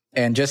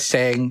 and just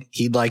saying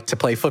he'd like to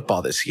play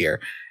football this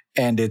year.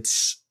 And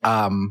it's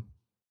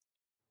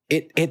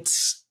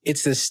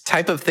this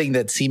type of thing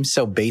that seems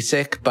so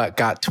basic, but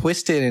got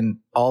twisted in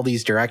all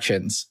these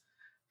directions,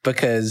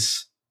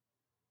 because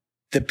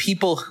the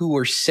people who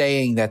were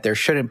saying that there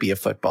shouldn't be a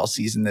football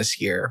season this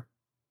year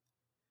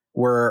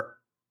were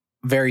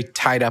very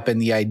tied up in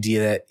the idea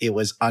that it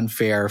was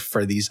unfair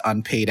for these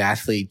unpaid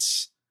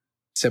athletes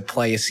to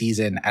play a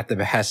season at the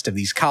behest of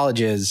these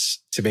colleges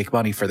to make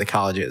money for the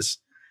colleges.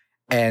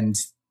 And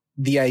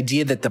the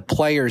idea that the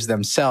players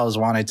themselves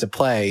wanted to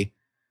play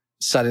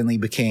suddenly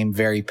became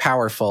very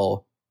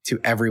powerful to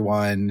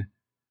everyone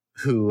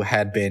who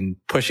had been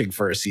pushing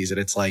for a season.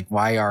 It's like,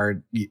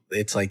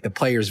 it's like the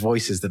players'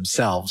 voices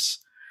themselves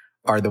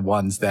are the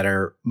ones that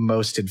are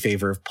most in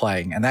favor of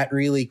playing. And that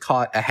really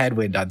caught a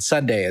headwind on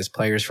Sunday as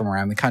players from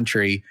around the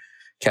country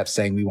kept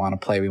saying, "We want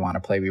to play, we want to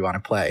play, we want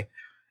to play."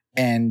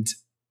 And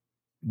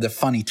the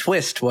funny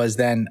twist was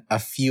then a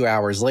few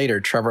hours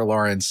later, Trevor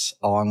Lawrence,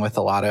 along with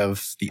a lot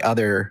of the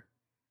other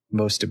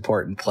most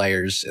important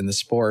players in the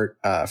sport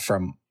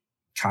from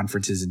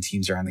conferences and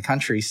teams around the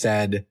country,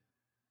 said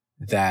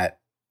that,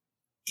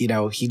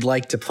 he'd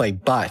like to play,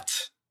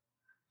 but,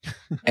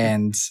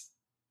 and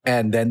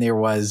then there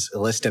was a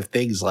list of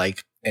things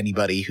like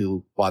anybody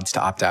who wants to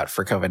opt out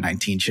for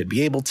COVID-19 should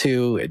be able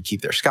to and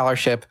keep their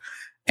scholarship.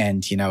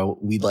 And,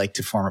 we'd like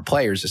to form a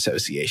players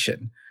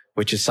association,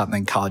 which is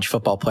something college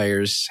football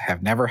players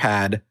have never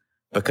had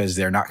because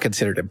they're not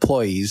considered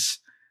employees.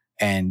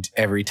 And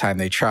every time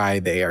they try,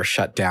 they are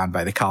shut down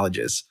by the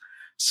colleges.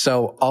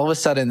 So all of a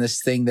sudden,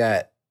 this thing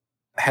that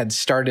had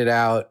started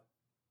out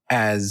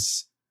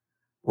as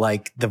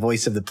like the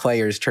voice of the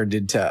players turned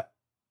into,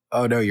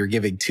 "Oh no, you're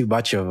giving too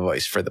much of a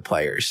voice for the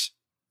players."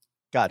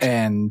 Gotcha.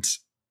 And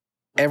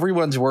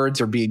everyone's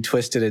words are being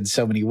twisted in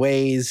so many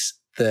ways.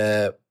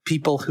 The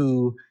people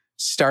who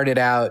started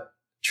out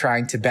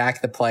trying to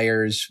back the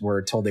players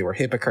were told they were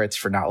hypocrites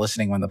for not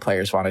listening when the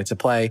players wanted to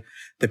play.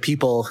 The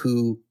people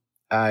who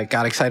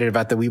got excited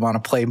about the "We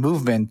Want to Play"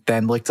 movement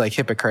then looked like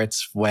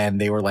hypocrites when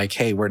they were like,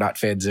 "Hey, we're not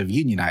fans of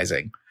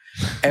unionizing."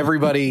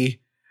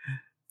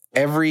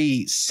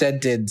 Every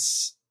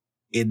sentence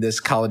in this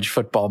college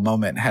football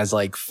moment has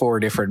like 4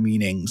 different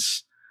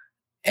meanings,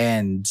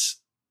 and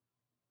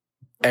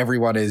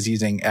everyone is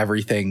using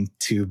everything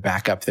to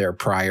back up their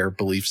prior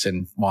beliefs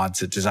and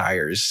wants and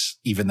desires,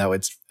 even though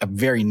it's a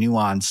very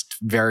nuanced,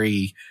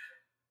 very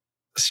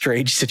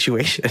strange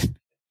situation.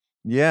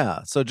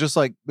 Yeah. So just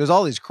like there's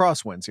all these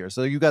crosswinds here.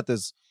 So you got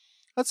this,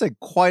 let's say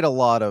quite a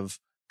lot of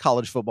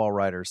college football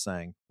writers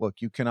saying, look,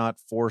 you cannot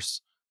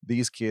force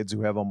these kids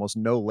who have almost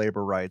no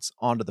labor rights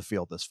onto the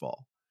field this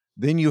fall.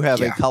 Then you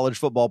have a college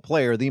football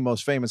player, the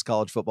most famous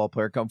college football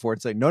player, come forward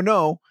and say,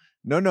 no,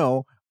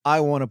 I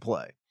want to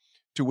play.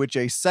 To which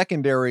a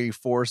secondary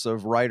force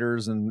of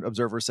writers and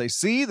observers say,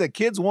 see, the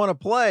kids want to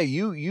play.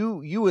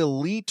 You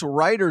elite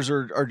writers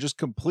are just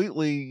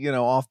completely,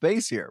 off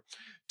base here.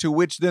 To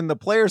which then the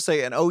players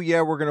say, and oh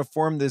yeah, we're going to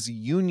form this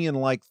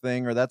union-like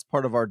thing, or that's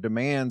part of our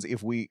demands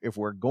if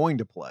we're going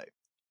to play,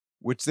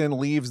 which then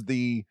leaves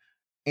the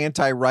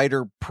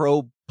anti-writer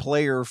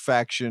pro-player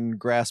faction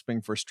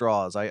grasping for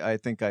straws. I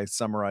think I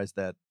summarized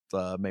that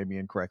maybe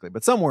incorrectly,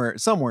 but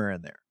somewhere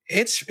in there.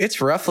 It's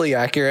roughly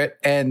accurate,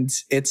 and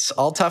it's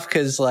all tough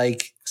because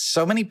like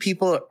so many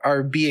people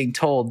are being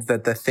told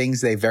that the things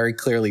they very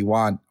clearly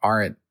want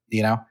aren't.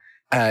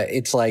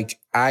 It's like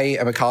I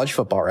am a college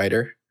football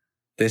writer.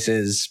 This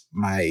is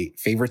my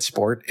favorite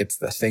sport. It's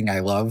the thing I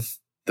love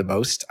the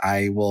most.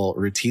 I will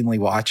routinely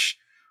watch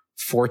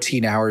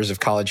 14 hours of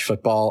college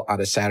football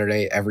on a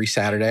Saturday, every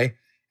Saturday.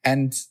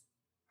 And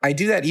I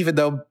do that even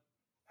though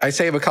I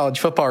say I'm a college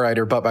football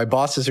writer, but my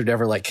bosses are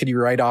never like, can you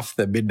write off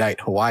the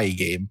midnight Hawaii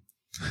game?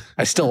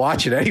 I still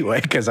watch it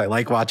anyway because I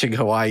like watching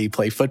Hawaii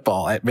play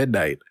football at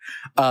midnight.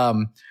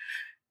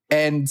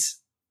 And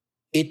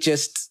it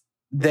just,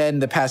 then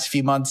the past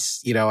few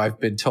months, I've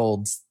been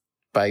told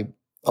by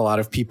a lot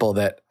of people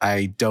that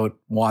I don't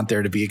want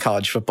there to be a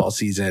college football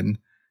season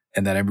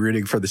and that I'm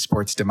rooting for the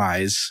sport's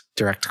demise.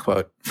 Direct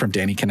quote from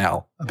Danny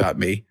Kanell about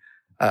me,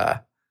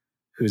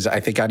 who's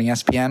I think on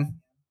ESPN.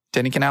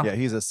 Danny Kanell? Yeah,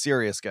 he's a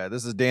serious guy.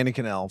 This is Danny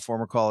Kanell,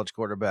 former college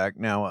quarterback,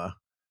 now a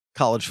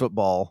college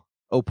football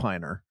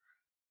opiner.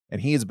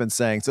 And he has been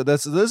saying, so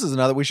this is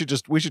another, we should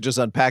just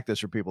unpack this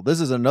for people.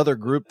 This is another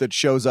group that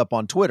shows up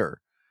on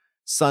Twitter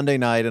Sunday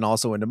night and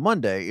also into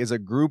Monday, is a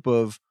group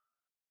of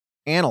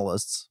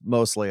analysts,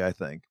 mostly, I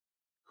think,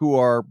 who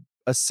are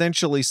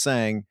essentially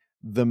saying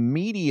the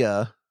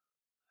media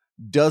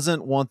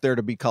doesn't want there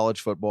to be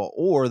college football,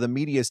 or the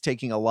media is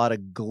taking a lot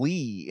of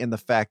glee in the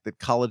fact that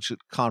college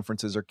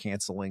conferences are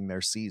canceling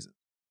their season.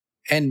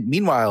 And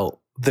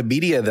meanwhile, the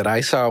media that I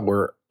saw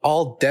were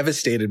all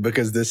devastated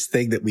because this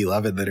thing that we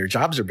love and that our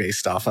jobs are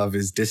based off of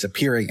is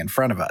disappearing in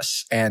front of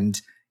us. And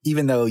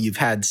even though you've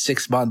had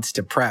 6 months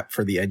to prep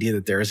for the idea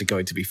that there isn't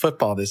going to be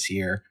football this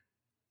year,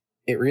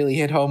 it really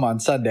hit home on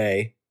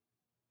Sunday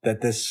that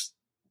this,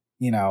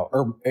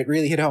 or it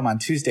really hit home on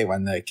Tuesday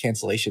when the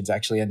cancellations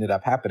actually ended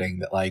up happening,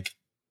 that like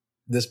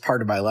this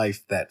part of my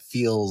life that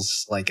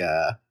feels like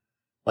a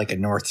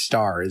North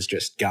Star is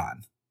just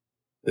gone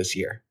this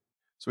year.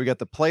 So we got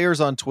the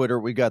players on Twitter.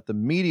 We got the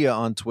media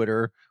on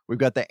Twitter. We've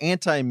got the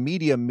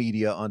anti-media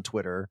media on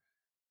Twitter.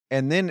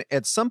 And then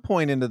at some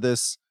point into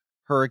this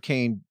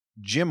hurricane,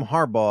 Jim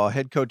Harbaugh,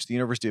 head coach at the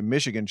University of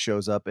Michigan,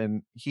 shows up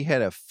and he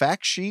had a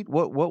fact sheet.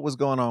 What was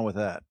going on with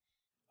that?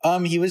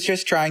 He was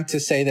just trying to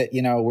say that,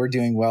 we're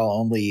doing well.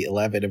 Only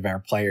 11 of our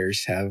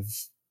players have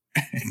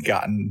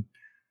gotten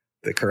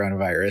the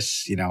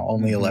coronavirus,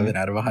 only 11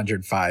 out of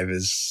 105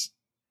 is,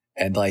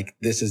 and like,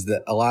 this is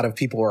a lot of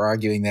people were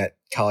arguing that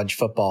college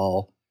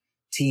football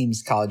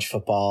teams, college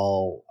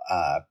football,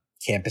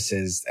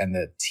 campuses and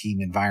the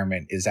team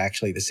environment is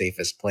actually the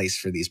safest place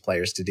for these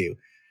players to do.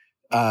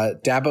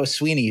 Dabo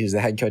Swinney, who's the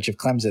head coach of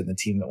Clemson, the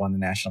team that won the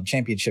national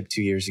championship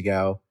 2 years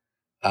ago,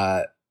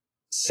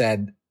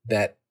 said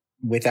that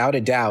without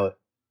a doubt,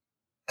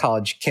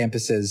 college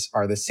campuses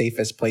are the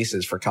safest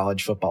places for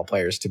college football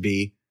players to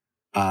be.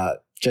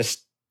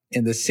 Just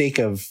in the sake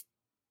of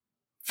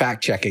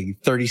fact checking,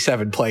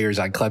 37 players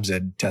on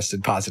Clemson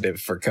tested positive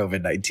for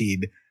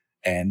COVID-19,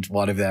 and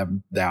one of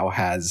them now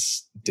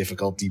has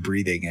difficulty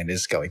breathing and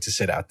is going to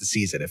sit out the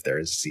season if there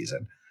is a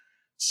season.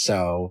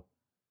 So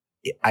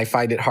I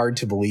find it hard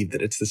to believe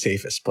that it's the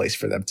safest place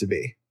for them to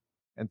be.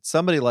 And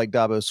somebody like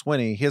Dabo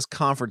Swinney, his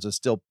conference is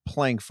still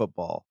playing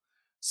football.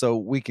 So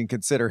we can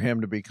consider him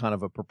to be kind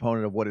of a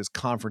proponent of what his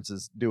conference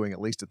is doing, at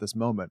least at this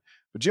moment.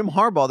 But Jim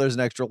Harbaugh, there's an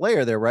extra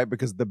layer there, right?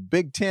 Because the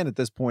Big Ten at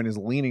this point is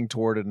leaning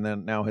toward it and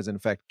then now has in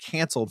fact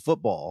canceled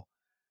football.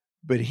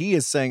 But he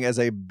is saying, as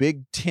a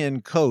Big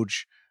Ten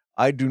coach,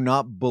 I do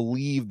not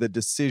believe the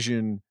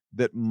decision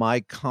that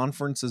my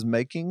conference is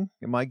making.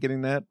 Am I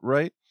getting that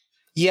right?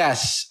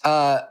 Yes.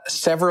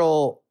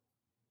 Several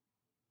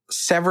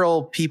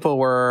people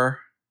were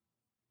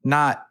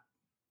not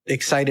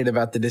excited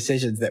about the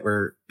decisions that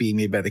were being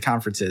made by the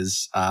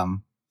conferences,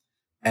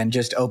 and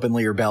just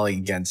openly rebelling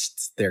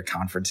against their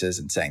conferences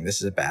and saying this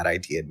is a bad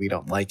idea and we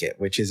don't like it,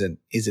 which isn't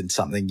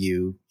something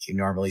you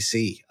normally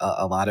see.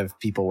 A lot of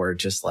people were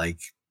just like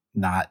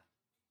not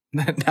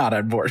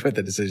on board with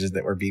the decisions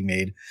that were being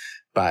made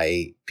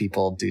by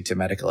people due to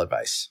medical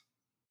advice.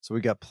 So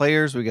we got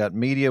players, we got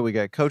media, we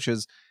got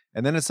coaches,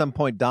 and then at some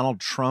point Donald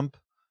Trump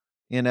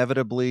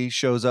inevitably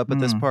shows up at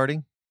this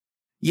party.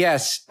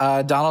 Yes,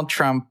 Donald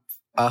Trump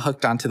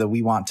hooked onto the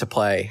 "we want to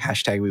play"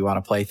 #we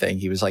want to play thing.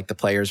 He was like, the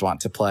players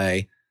want to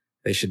play.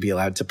 They should be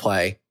allowed to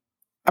play.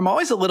 I'm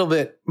always a little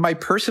bit, my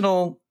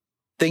personal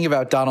thing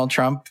about Donald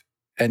Trump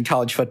and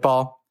college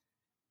football,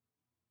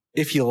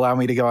 if you allow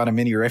me to go on a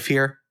mini riff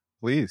here.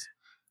 Please.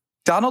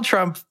 Donald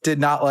Trump did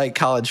not like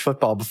college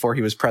football before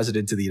he was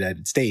president of the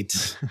United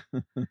States.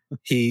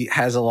 He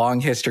has a long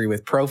history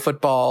with pro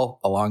football,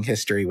 a long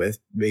history with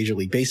Major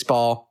League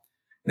Baseball.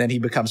 Then he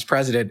becomes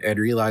president and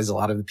realized a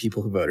lot of the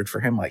people who voted for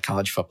him like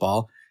college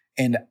football.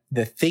 And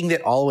the thing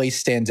that always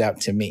stands out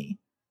to me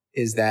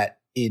is that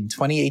in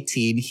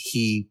 2018,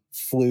 he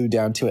flew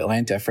down to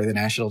Atlanta for the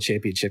national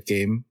championship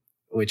game,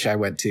 which I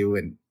went to,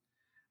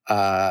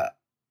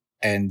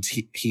 and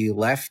he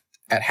left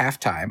at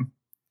halftime.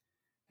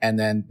 And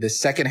then the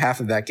second half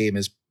of that game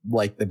is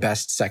like the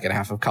best second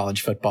half of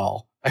college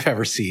football I've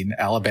ever seen.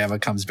 Alabama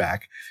comes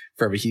back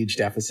from a huge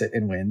deficit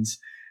and wins.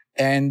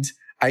 And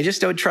I just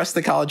don't trust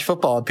the college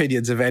football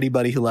opinions of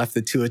anybody who left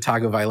the Tua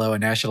Tagovailoa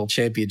national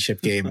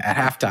championship game at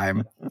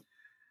halftime.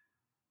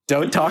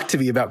 Don't talk to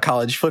me about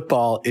college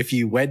football if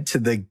you went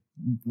to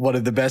one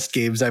of the best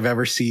games I've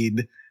ever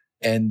seen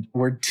and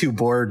were too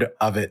bored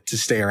of it to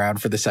stay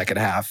around for the second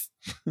half.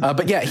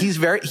 But yeah,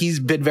 he's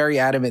been very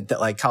adamant that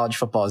like college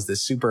football is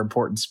this super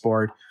important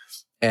sport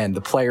and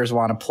the players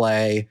want to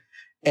play.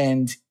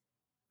 And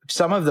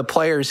some of the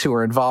players who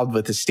were involved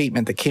with the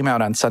statement that came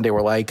out on Sunday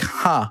were like,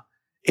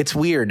 it's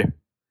weird.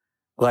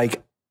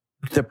 Like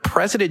the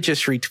president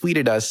just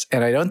retweeted us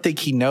and I don't think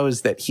he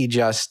knows that he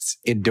just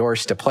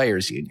endorsed a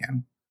players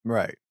union.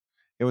 Right.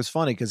 It was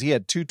funny because he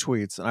had two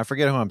tweets, and I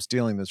forget who I'm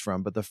stealing this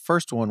from, but the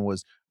first one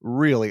was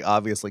really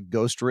obviously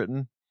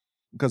ghostwritten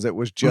because it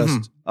was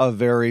just a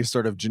very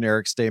sort of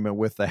generic statement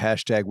with the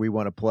hashtag we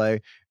want to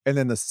play. And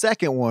then the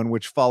second one,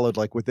 which followed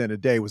like within a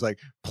day, was like,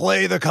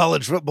 play the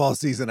college football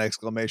season, !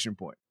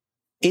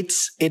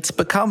 It's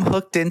become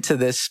hooked into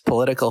this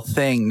political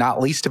thing,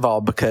 not least of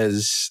all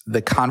because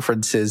the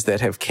conference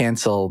that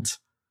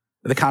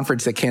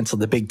canceled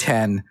the Big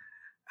Ten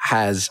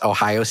has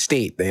Ohio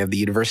State. They have the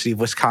University of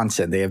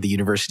Wisconsin. They have the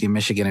University of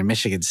Michigan and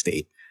Michigan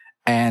State.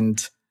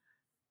 And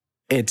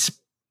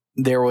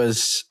there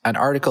was an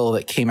article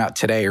that came out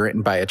today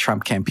written by a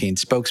Trump campaign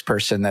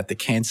spokesperson that the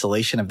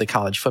cancellation of the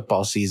college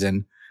football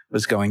season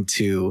was going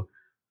to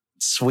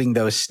swing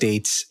those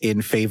states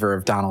in favor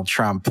of Donald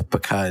Trump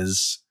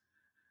because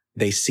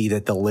they see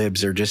that the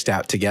libs are just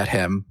out to get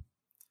him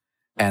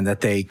and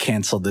that they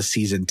canceled the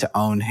season to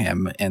own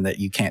him and that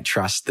you can't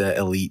trust the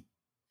elite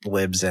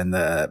libs and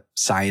the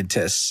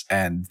scientists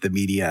and the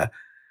media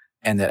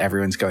and that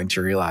everyone's going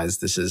to realize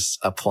this is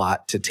a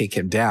plot to take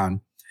him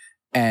down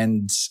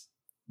and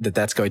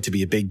that's going to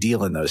be a big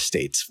deal in those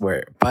states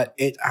but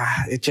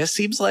it just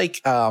seems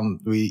like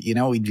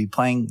we'd be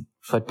playing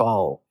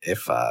football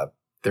if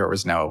there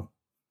was no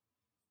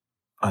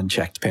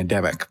unchecked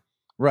pandemic.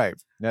 Right.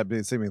 That'd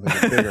be seemingly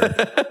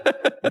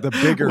the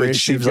bigger which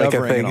issue seems like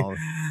a thing,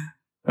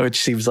 which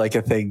seems like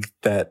a thing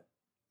that,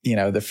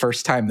 the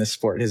first time this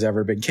sport has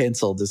ever been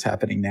canceled is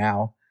happening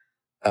now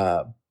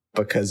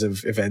because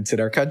of events in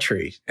our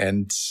country.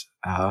 And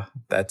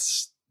that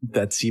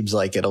seems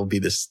like it'll be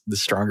the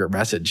stronger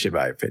message, in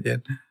my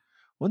opinion.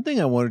 One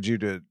thing I wanted you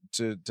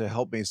to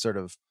help me sort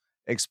of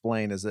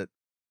explain is that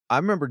I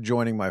remember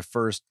joining my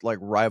first like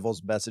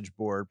Rivals message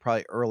board,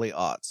 probably early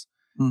aughts.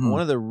 Mm-hmm.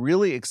 One of the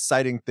really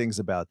exciting things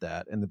about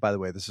that, and by the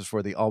way, this is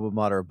for the alma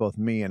mater of both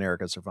me and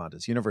Erica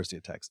Cervantes, University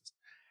of Texas.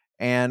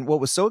 And what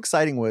was so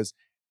exciting was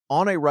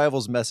on a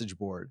Rivals message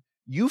board,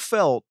 you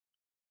felt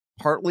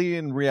partly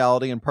in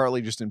reality and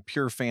partly just in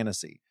pure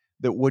fantasy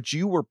that what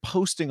you were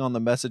posting on the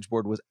message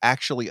board was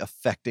actually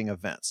affecting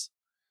events.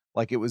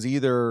 Like it was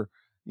either,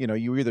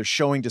 you were either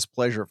showing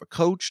displeasure of a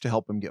coach to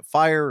help him get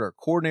fired or a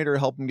coordinator to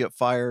help him get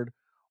fired,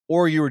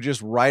 or you were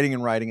just writing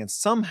and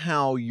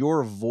somehow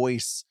your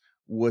voice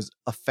was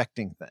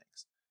affecting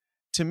things.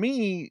 To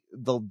me,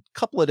 the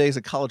couple of days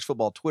of college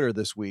football Twitter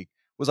this week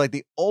was like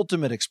the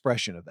ultimate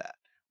expression of that,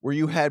 where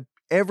you had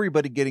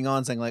everybody getting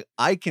on saying like,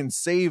 I can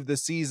save the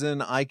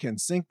season, I can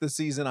sink the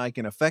season, I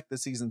can affect the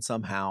season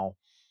somehow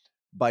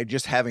by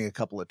just having a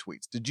couple of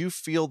tweets. Did you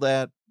feel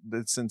the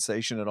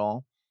sensation at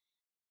all?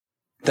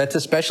 That's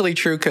especially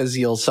true because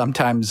you'll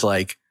sometimes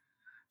like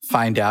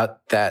find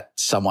out that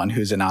someone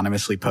who's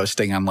anonymously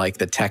posting on like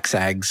the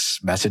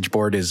TexAgs message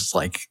board is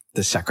like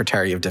the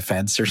Secretary of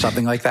Defense or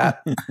something like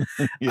that.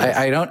 Yes.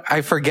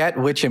 I forget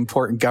which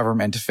important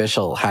government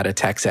official had a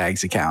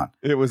TexAgs account.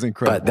 It was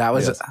incredible. But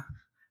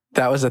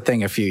that was a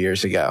thing a few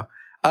years ago.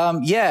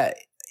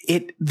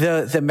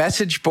 The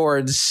message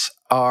boards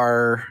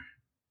are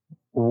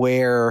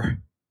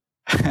where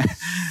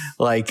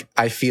like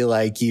I feel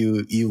like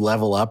you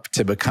level up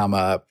to become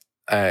a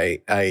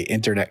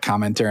internet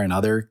commenter in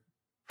other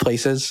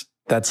places.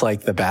 That's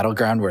like the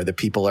battleground where the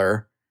people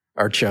are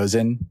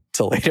chosen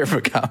to later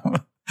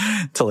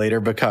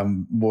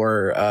become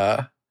more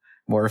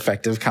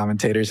effective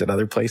commentators at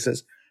other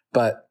places.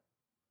 But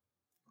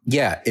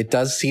yeah, it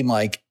does seem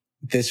like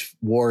this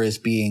war is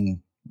a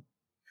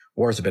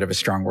bit of a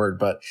strong word,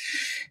 but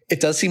it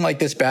does seem like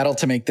this battle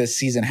to make this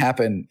season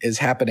happen is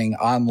happening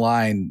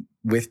online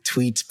with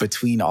tweets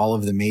between all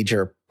of the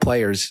major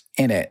players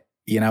in it.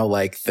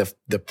 like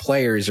the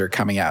players are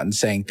coming out and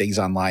saying things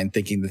online,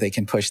 thinking that they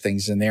can push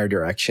things in their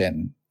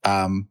direction.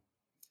 And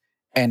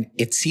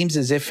it seems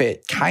as if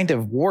it kind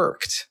of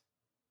worked,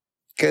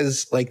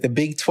 because like the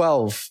Big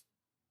 12,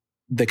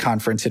 the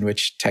conference in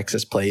which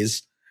Texas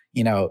plays,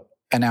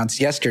 announced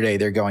yesterday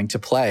they're going to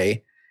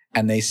play.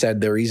 And they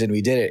said the reason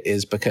we did it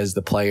is because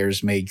the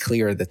players made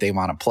clear that they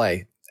want to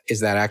play. Is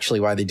that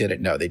actually why they did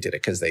it? No, they did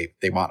it because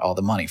they want all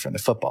the money from the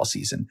football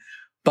season.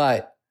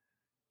 But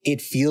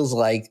it feels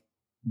like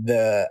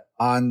the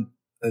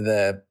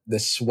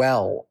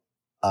swell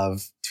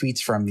of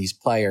tweets from these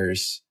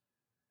players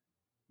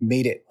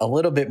made it a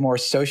little bit more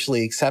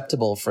socially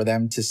acceptable for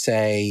them to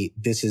say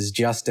this is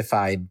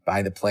justified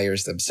by the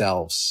players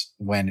themselves,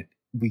 when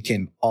we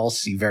can all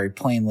see very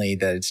plainly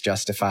that it's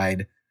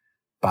justified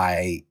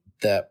by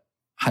the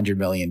 $100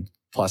 million+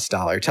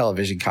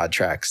 television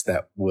contracts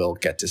that will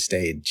get to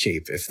stay in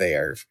shape if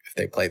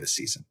they play this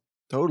season.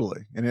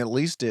 Totally. And at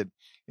least it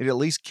at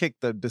least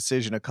kicked the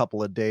decision a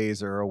couple of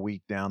days or a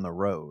week down the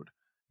road,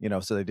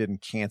 so they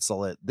didn't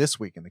cancel it this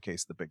week in the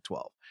case of the Big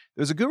 12.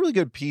 There's a really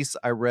good piece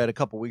I read a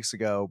couple weeks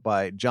ago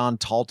by John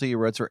Talty, who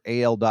writes for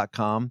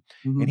AL.com,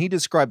 and he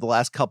described the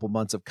last couple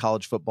months of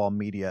college football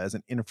media as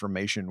an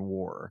information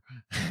war.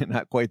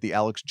 Not quite the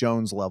Alex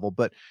Jones level,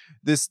 but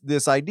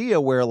this idea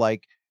where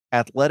like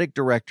athletic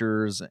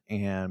directors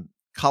and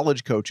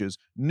college coaches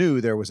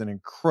knew there was an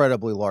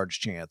incredibly large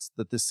chance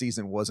that this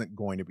season wasn't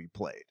going to be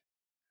played.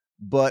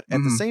 But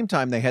at the same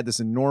time, they had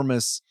this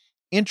enormous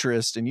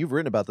interest, and you've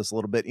written about this a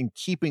little bit, in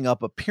keeping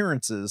up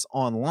appearances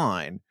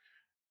online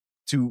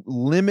to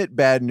limit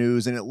bad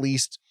news and at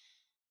least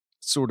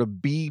sort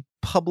of be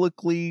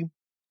publicly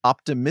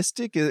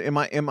optimistic. Am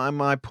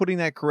I putting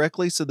that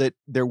correctly? So that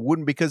there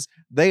wouldn't, because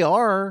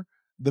the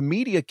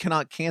media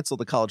cannot cancel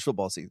the college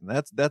football season.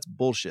 That's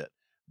bullshit.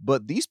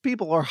 But these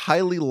people are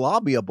highly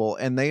lobbyable,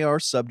 and they are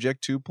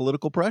subject to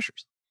political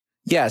pressures.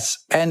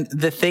 Yes. And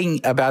the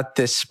thing about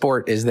this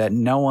sport is that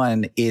no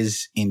one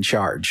is in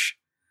charge.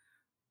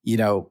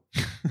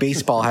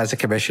 Baseball has a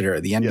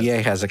commissioner. The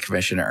NBA has a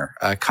commissioner.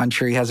 A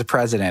country has a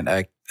president.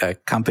 A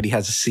company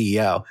has a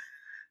CEO.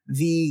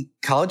 The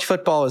college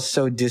football is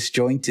so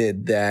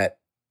disjointed that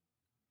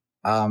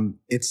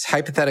it's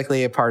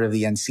hypothetically a part of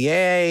the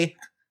NCAA,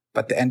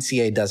 but the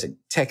NCAA doesn't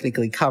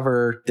technically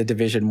cover the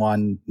Division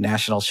I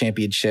national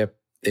championship.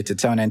 It's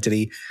its own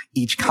entity.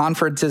 Each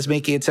conference is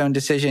making its own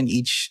decision.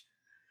 Each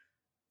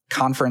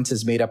conference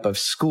is made up of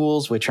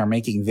schools which are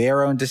making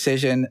their own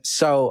decision.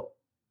 So,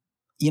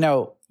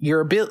 your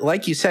ability,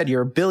 like you said,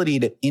 your ability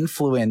to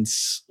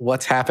influence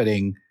what's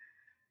happening,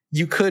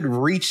 you could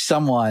reach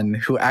someone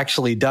who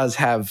actually does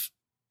have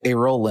a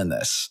role in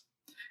this.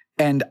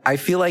 And I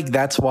feel like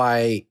that's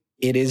why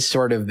it is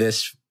sort of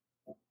this,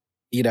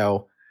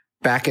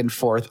 back and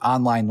forth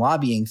online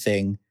lobbying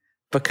thing,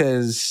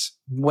 because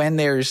when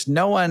there's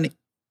no one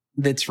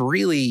that's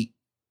really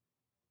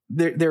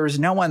there was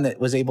no one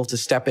that was able to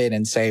step in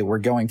and say, we're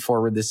going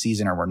forward this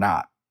season or we're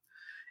not.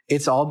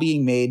 It's all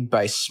being made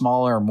by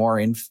smaller, more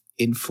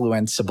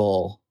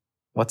influenceable.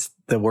 What's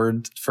the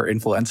word for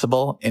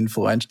influenceable?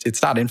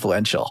 It's not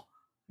influential.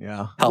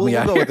 Yeah. Help me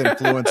out. We'll go with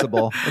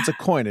influenceable. It's a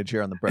coinage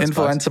here on the press.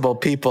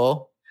 Influenceable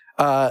people.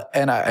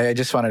 And I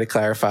just wanted to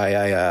clarify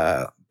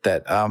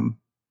that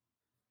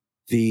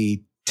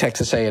the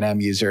Texas A&M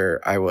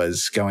user I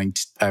was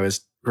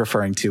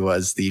referring to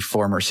was the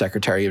former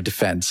Secretary of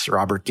Defense,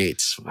 Robert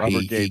Gates.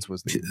 Robert Gates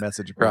was the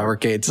message board. Robert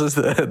Gates was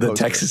the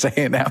Texas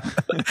A&M.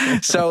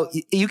 So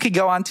you could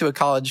go onto a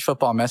college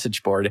football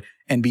message board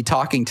and be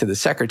talking to the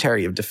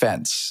Secretary of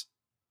Defense.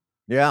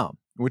 Yeah,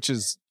 which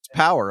is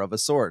power of a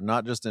sort,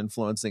 not just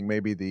influencing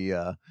maybe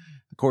the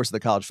course of the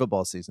college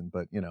football season,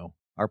 but,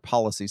 our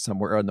policy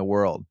somewhere in the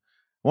world.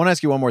 I want to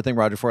ask you one more thing,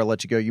 Rodger, before I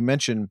let you go. You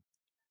mentioned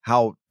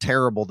how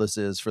terrible this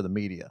is for the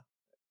media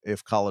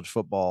if college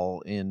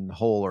football in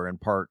whole or in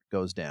part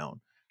goes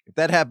down. If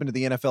that happened to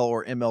the NFL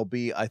or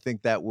MLB, I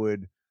think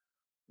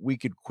we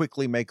could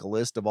quickly make a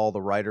list of all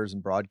the writers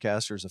and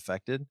broadcasters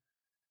affected.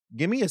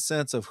 Give me a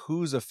sense of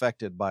who's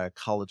affected by a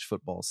college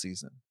football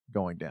season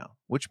going down.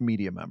 Which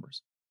media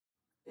members?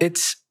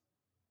 It's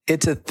a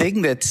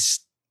thing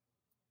that's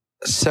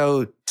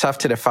so tough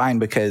to define,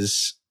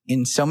 because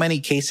in so many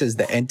cases,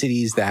 the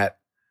entities that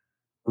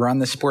run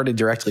the sport and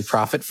directly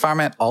profit from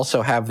it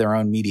also have their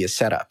own media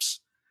setups.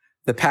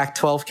 The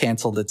Pac-12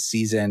 canceled its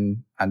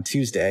season on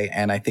Tuesday,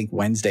 and I think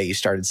Wednesday you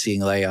started seeing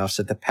layoffs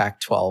at the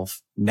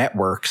Pac-12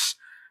 Networks,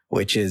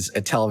 which is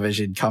a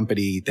television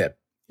company that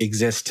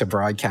exists to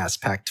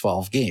broadcast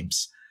Pac-12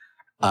 games.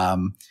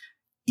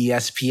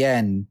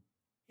 ESPN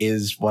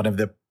is one of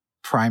the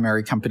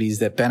primary companies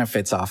that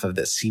benefits off of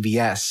this.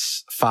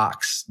 CBS,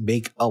 Fox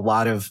make a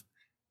lot of,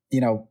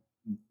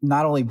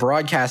 not only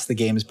broadcast the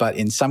games, but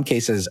in some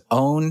cases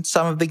own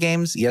some of the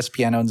games.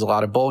 ESPN owns a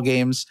lot of bowl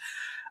games.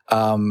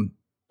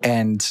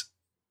 And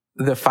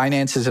the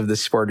finances of the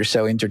sport are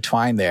so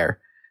intertwined there.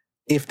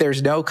 If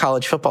there's no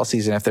college football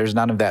season, if there's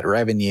none of that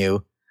revenue,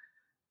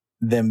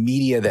 the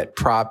media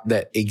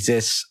that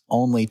exists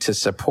only to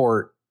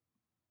support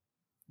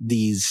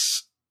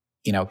these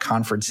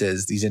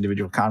conferences, these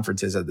individual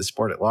conferences of the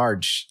sport at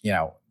large,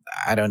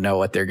 I don't know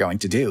what they're going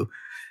to do.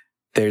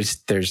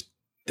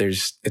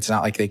 It's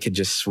not like they could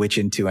just switch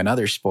into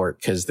another sport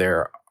because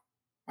there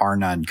are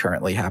none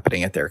currently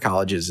happening at their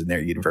colleges and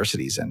their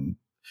universities. And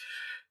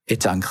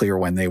it's unclear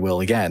when they will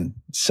again.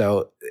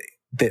 So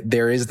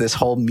there is this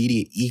whole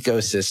media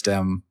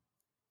ecosystem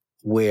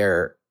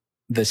where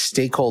the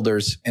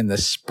stakeholders in the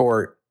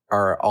sport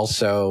are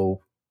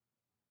also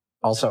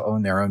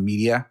own their own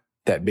media.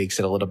 That makes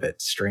it a little bit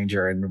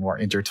stranger and more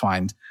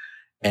intertwined,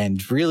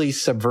 and really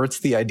subverts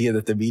the idea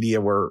that the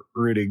media were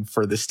rooting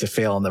for this to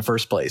fail in the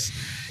first place.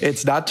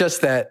 It's not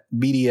just that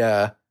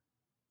media,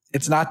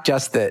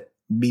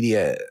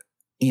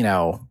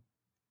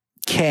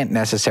 can't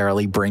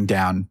necessarily bring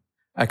down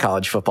a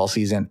college football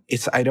season.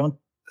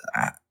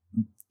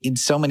 In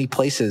so many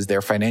places,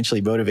 they're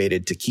financially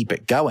motivated to keep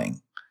it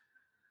going.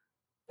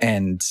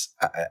 And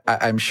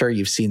I'm sure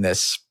you've seen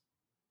this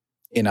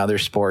in other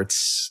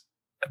sports,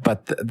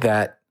 but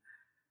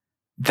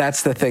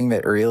that's the thing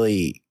that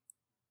really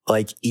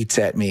eats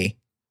at me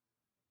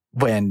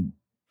when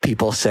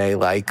people say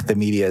the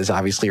media is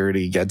obviously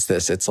rooting against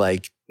this. It's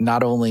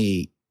not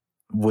only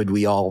would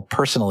we all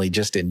personally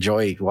just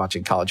enjoy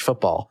watching college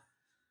football,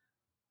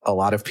 a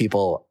lot of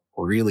people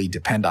really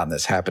depend on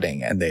this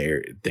happening, and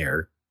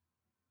they're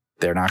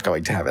not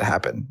going to have it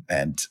happen,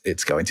 and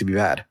it's going to be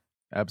bad.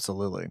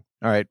 Absolutely.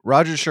 All right.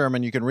 Rodger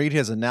Sherman, you can read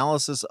his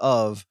analysis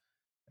of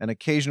an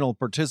occasional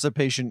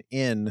participation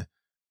in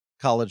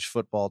college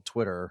football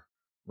Twitter.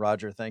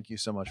 Rodger, thank you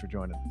so much for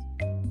joining us.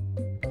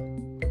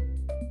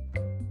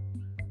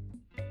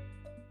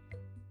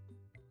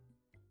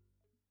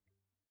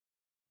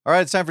 All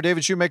right, it's time for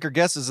David Shoemaker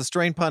Guesses a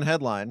Strain Pun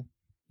headline.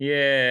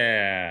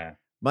 Yeah.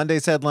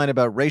 Monday's headline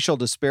about racial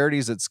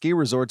disparities at ski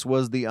resorts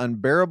was the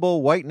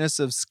unbearable whiteness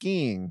of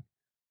skiing.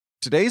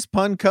 Today's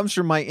pun comes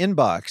from my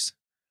inbox.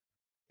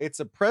 It's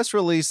a press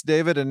release,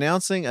 David,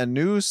 announcing a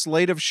new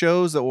slate of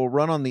shows that will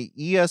run on the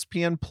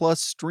ESPN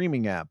Plus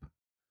streaming app.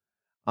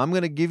 I'm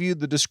going to give you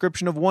the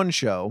description of one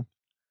show.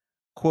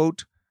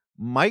 Quote,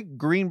 Mike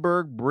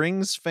Greenberg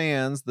brings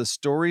fans the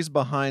stories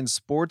behind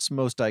sports'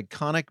 most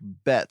iconic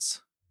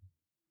bets.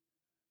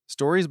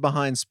 Stories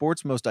behind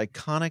sports' most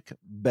iconic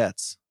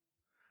bets.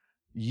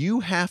 You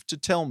have to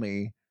tell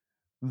me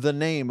the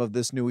name of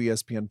this new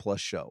ESPN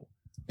Plus show.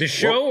 The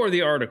show or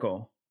the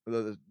article?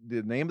 The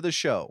name of the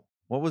show.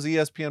 What was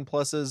ESPN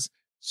Plus's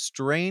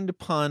strained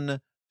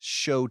pun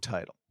show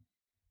title?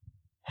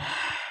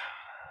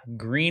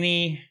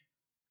 Greeny,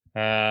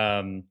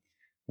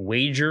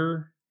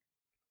 wager.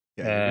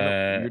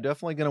 Yeah, you're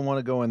definitely going to want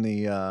to go in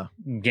the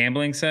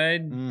gambling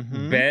side.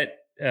 Mm-hmm. Bet.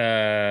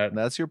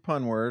 That's your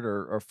pun word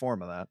or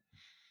form of that.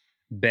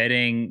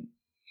 Betting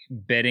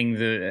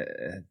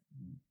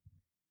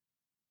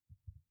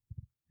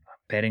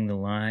the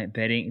line,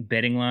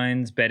 betting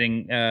lines,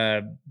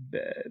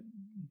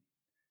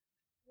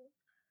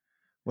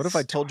 What if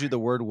I told you the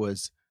word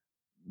was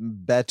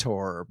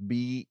Bettor,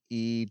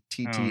 Bettor?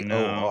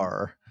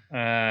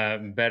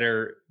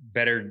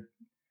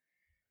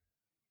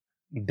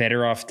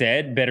 Better off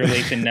dead, better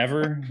late than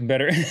never,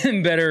 better.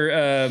 Keep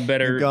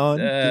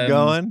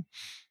going.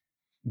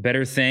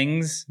 Better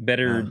things,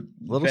 better. A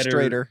little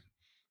straighter.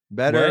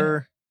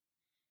 Better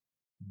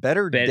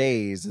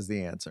days is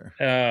the answer.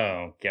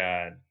 Oh,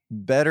 God.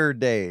 Better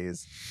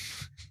days.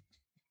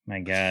 My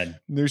God.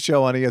 New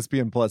show on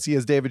ESPN Plus. He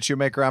is David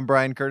Shoemaker. I'm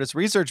Brian Curtis.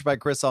 Research by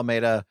Chris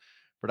Almeida.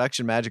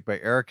 Production magic by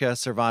Erica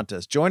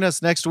Cervantes. Join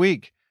us next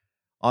week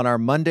on our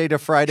Monday to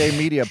Friday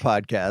media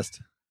podcast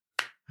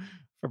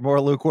for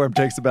more lukewarm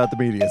takes about the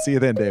media. See you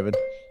then, David.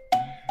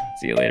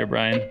 See you later,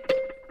 Brian.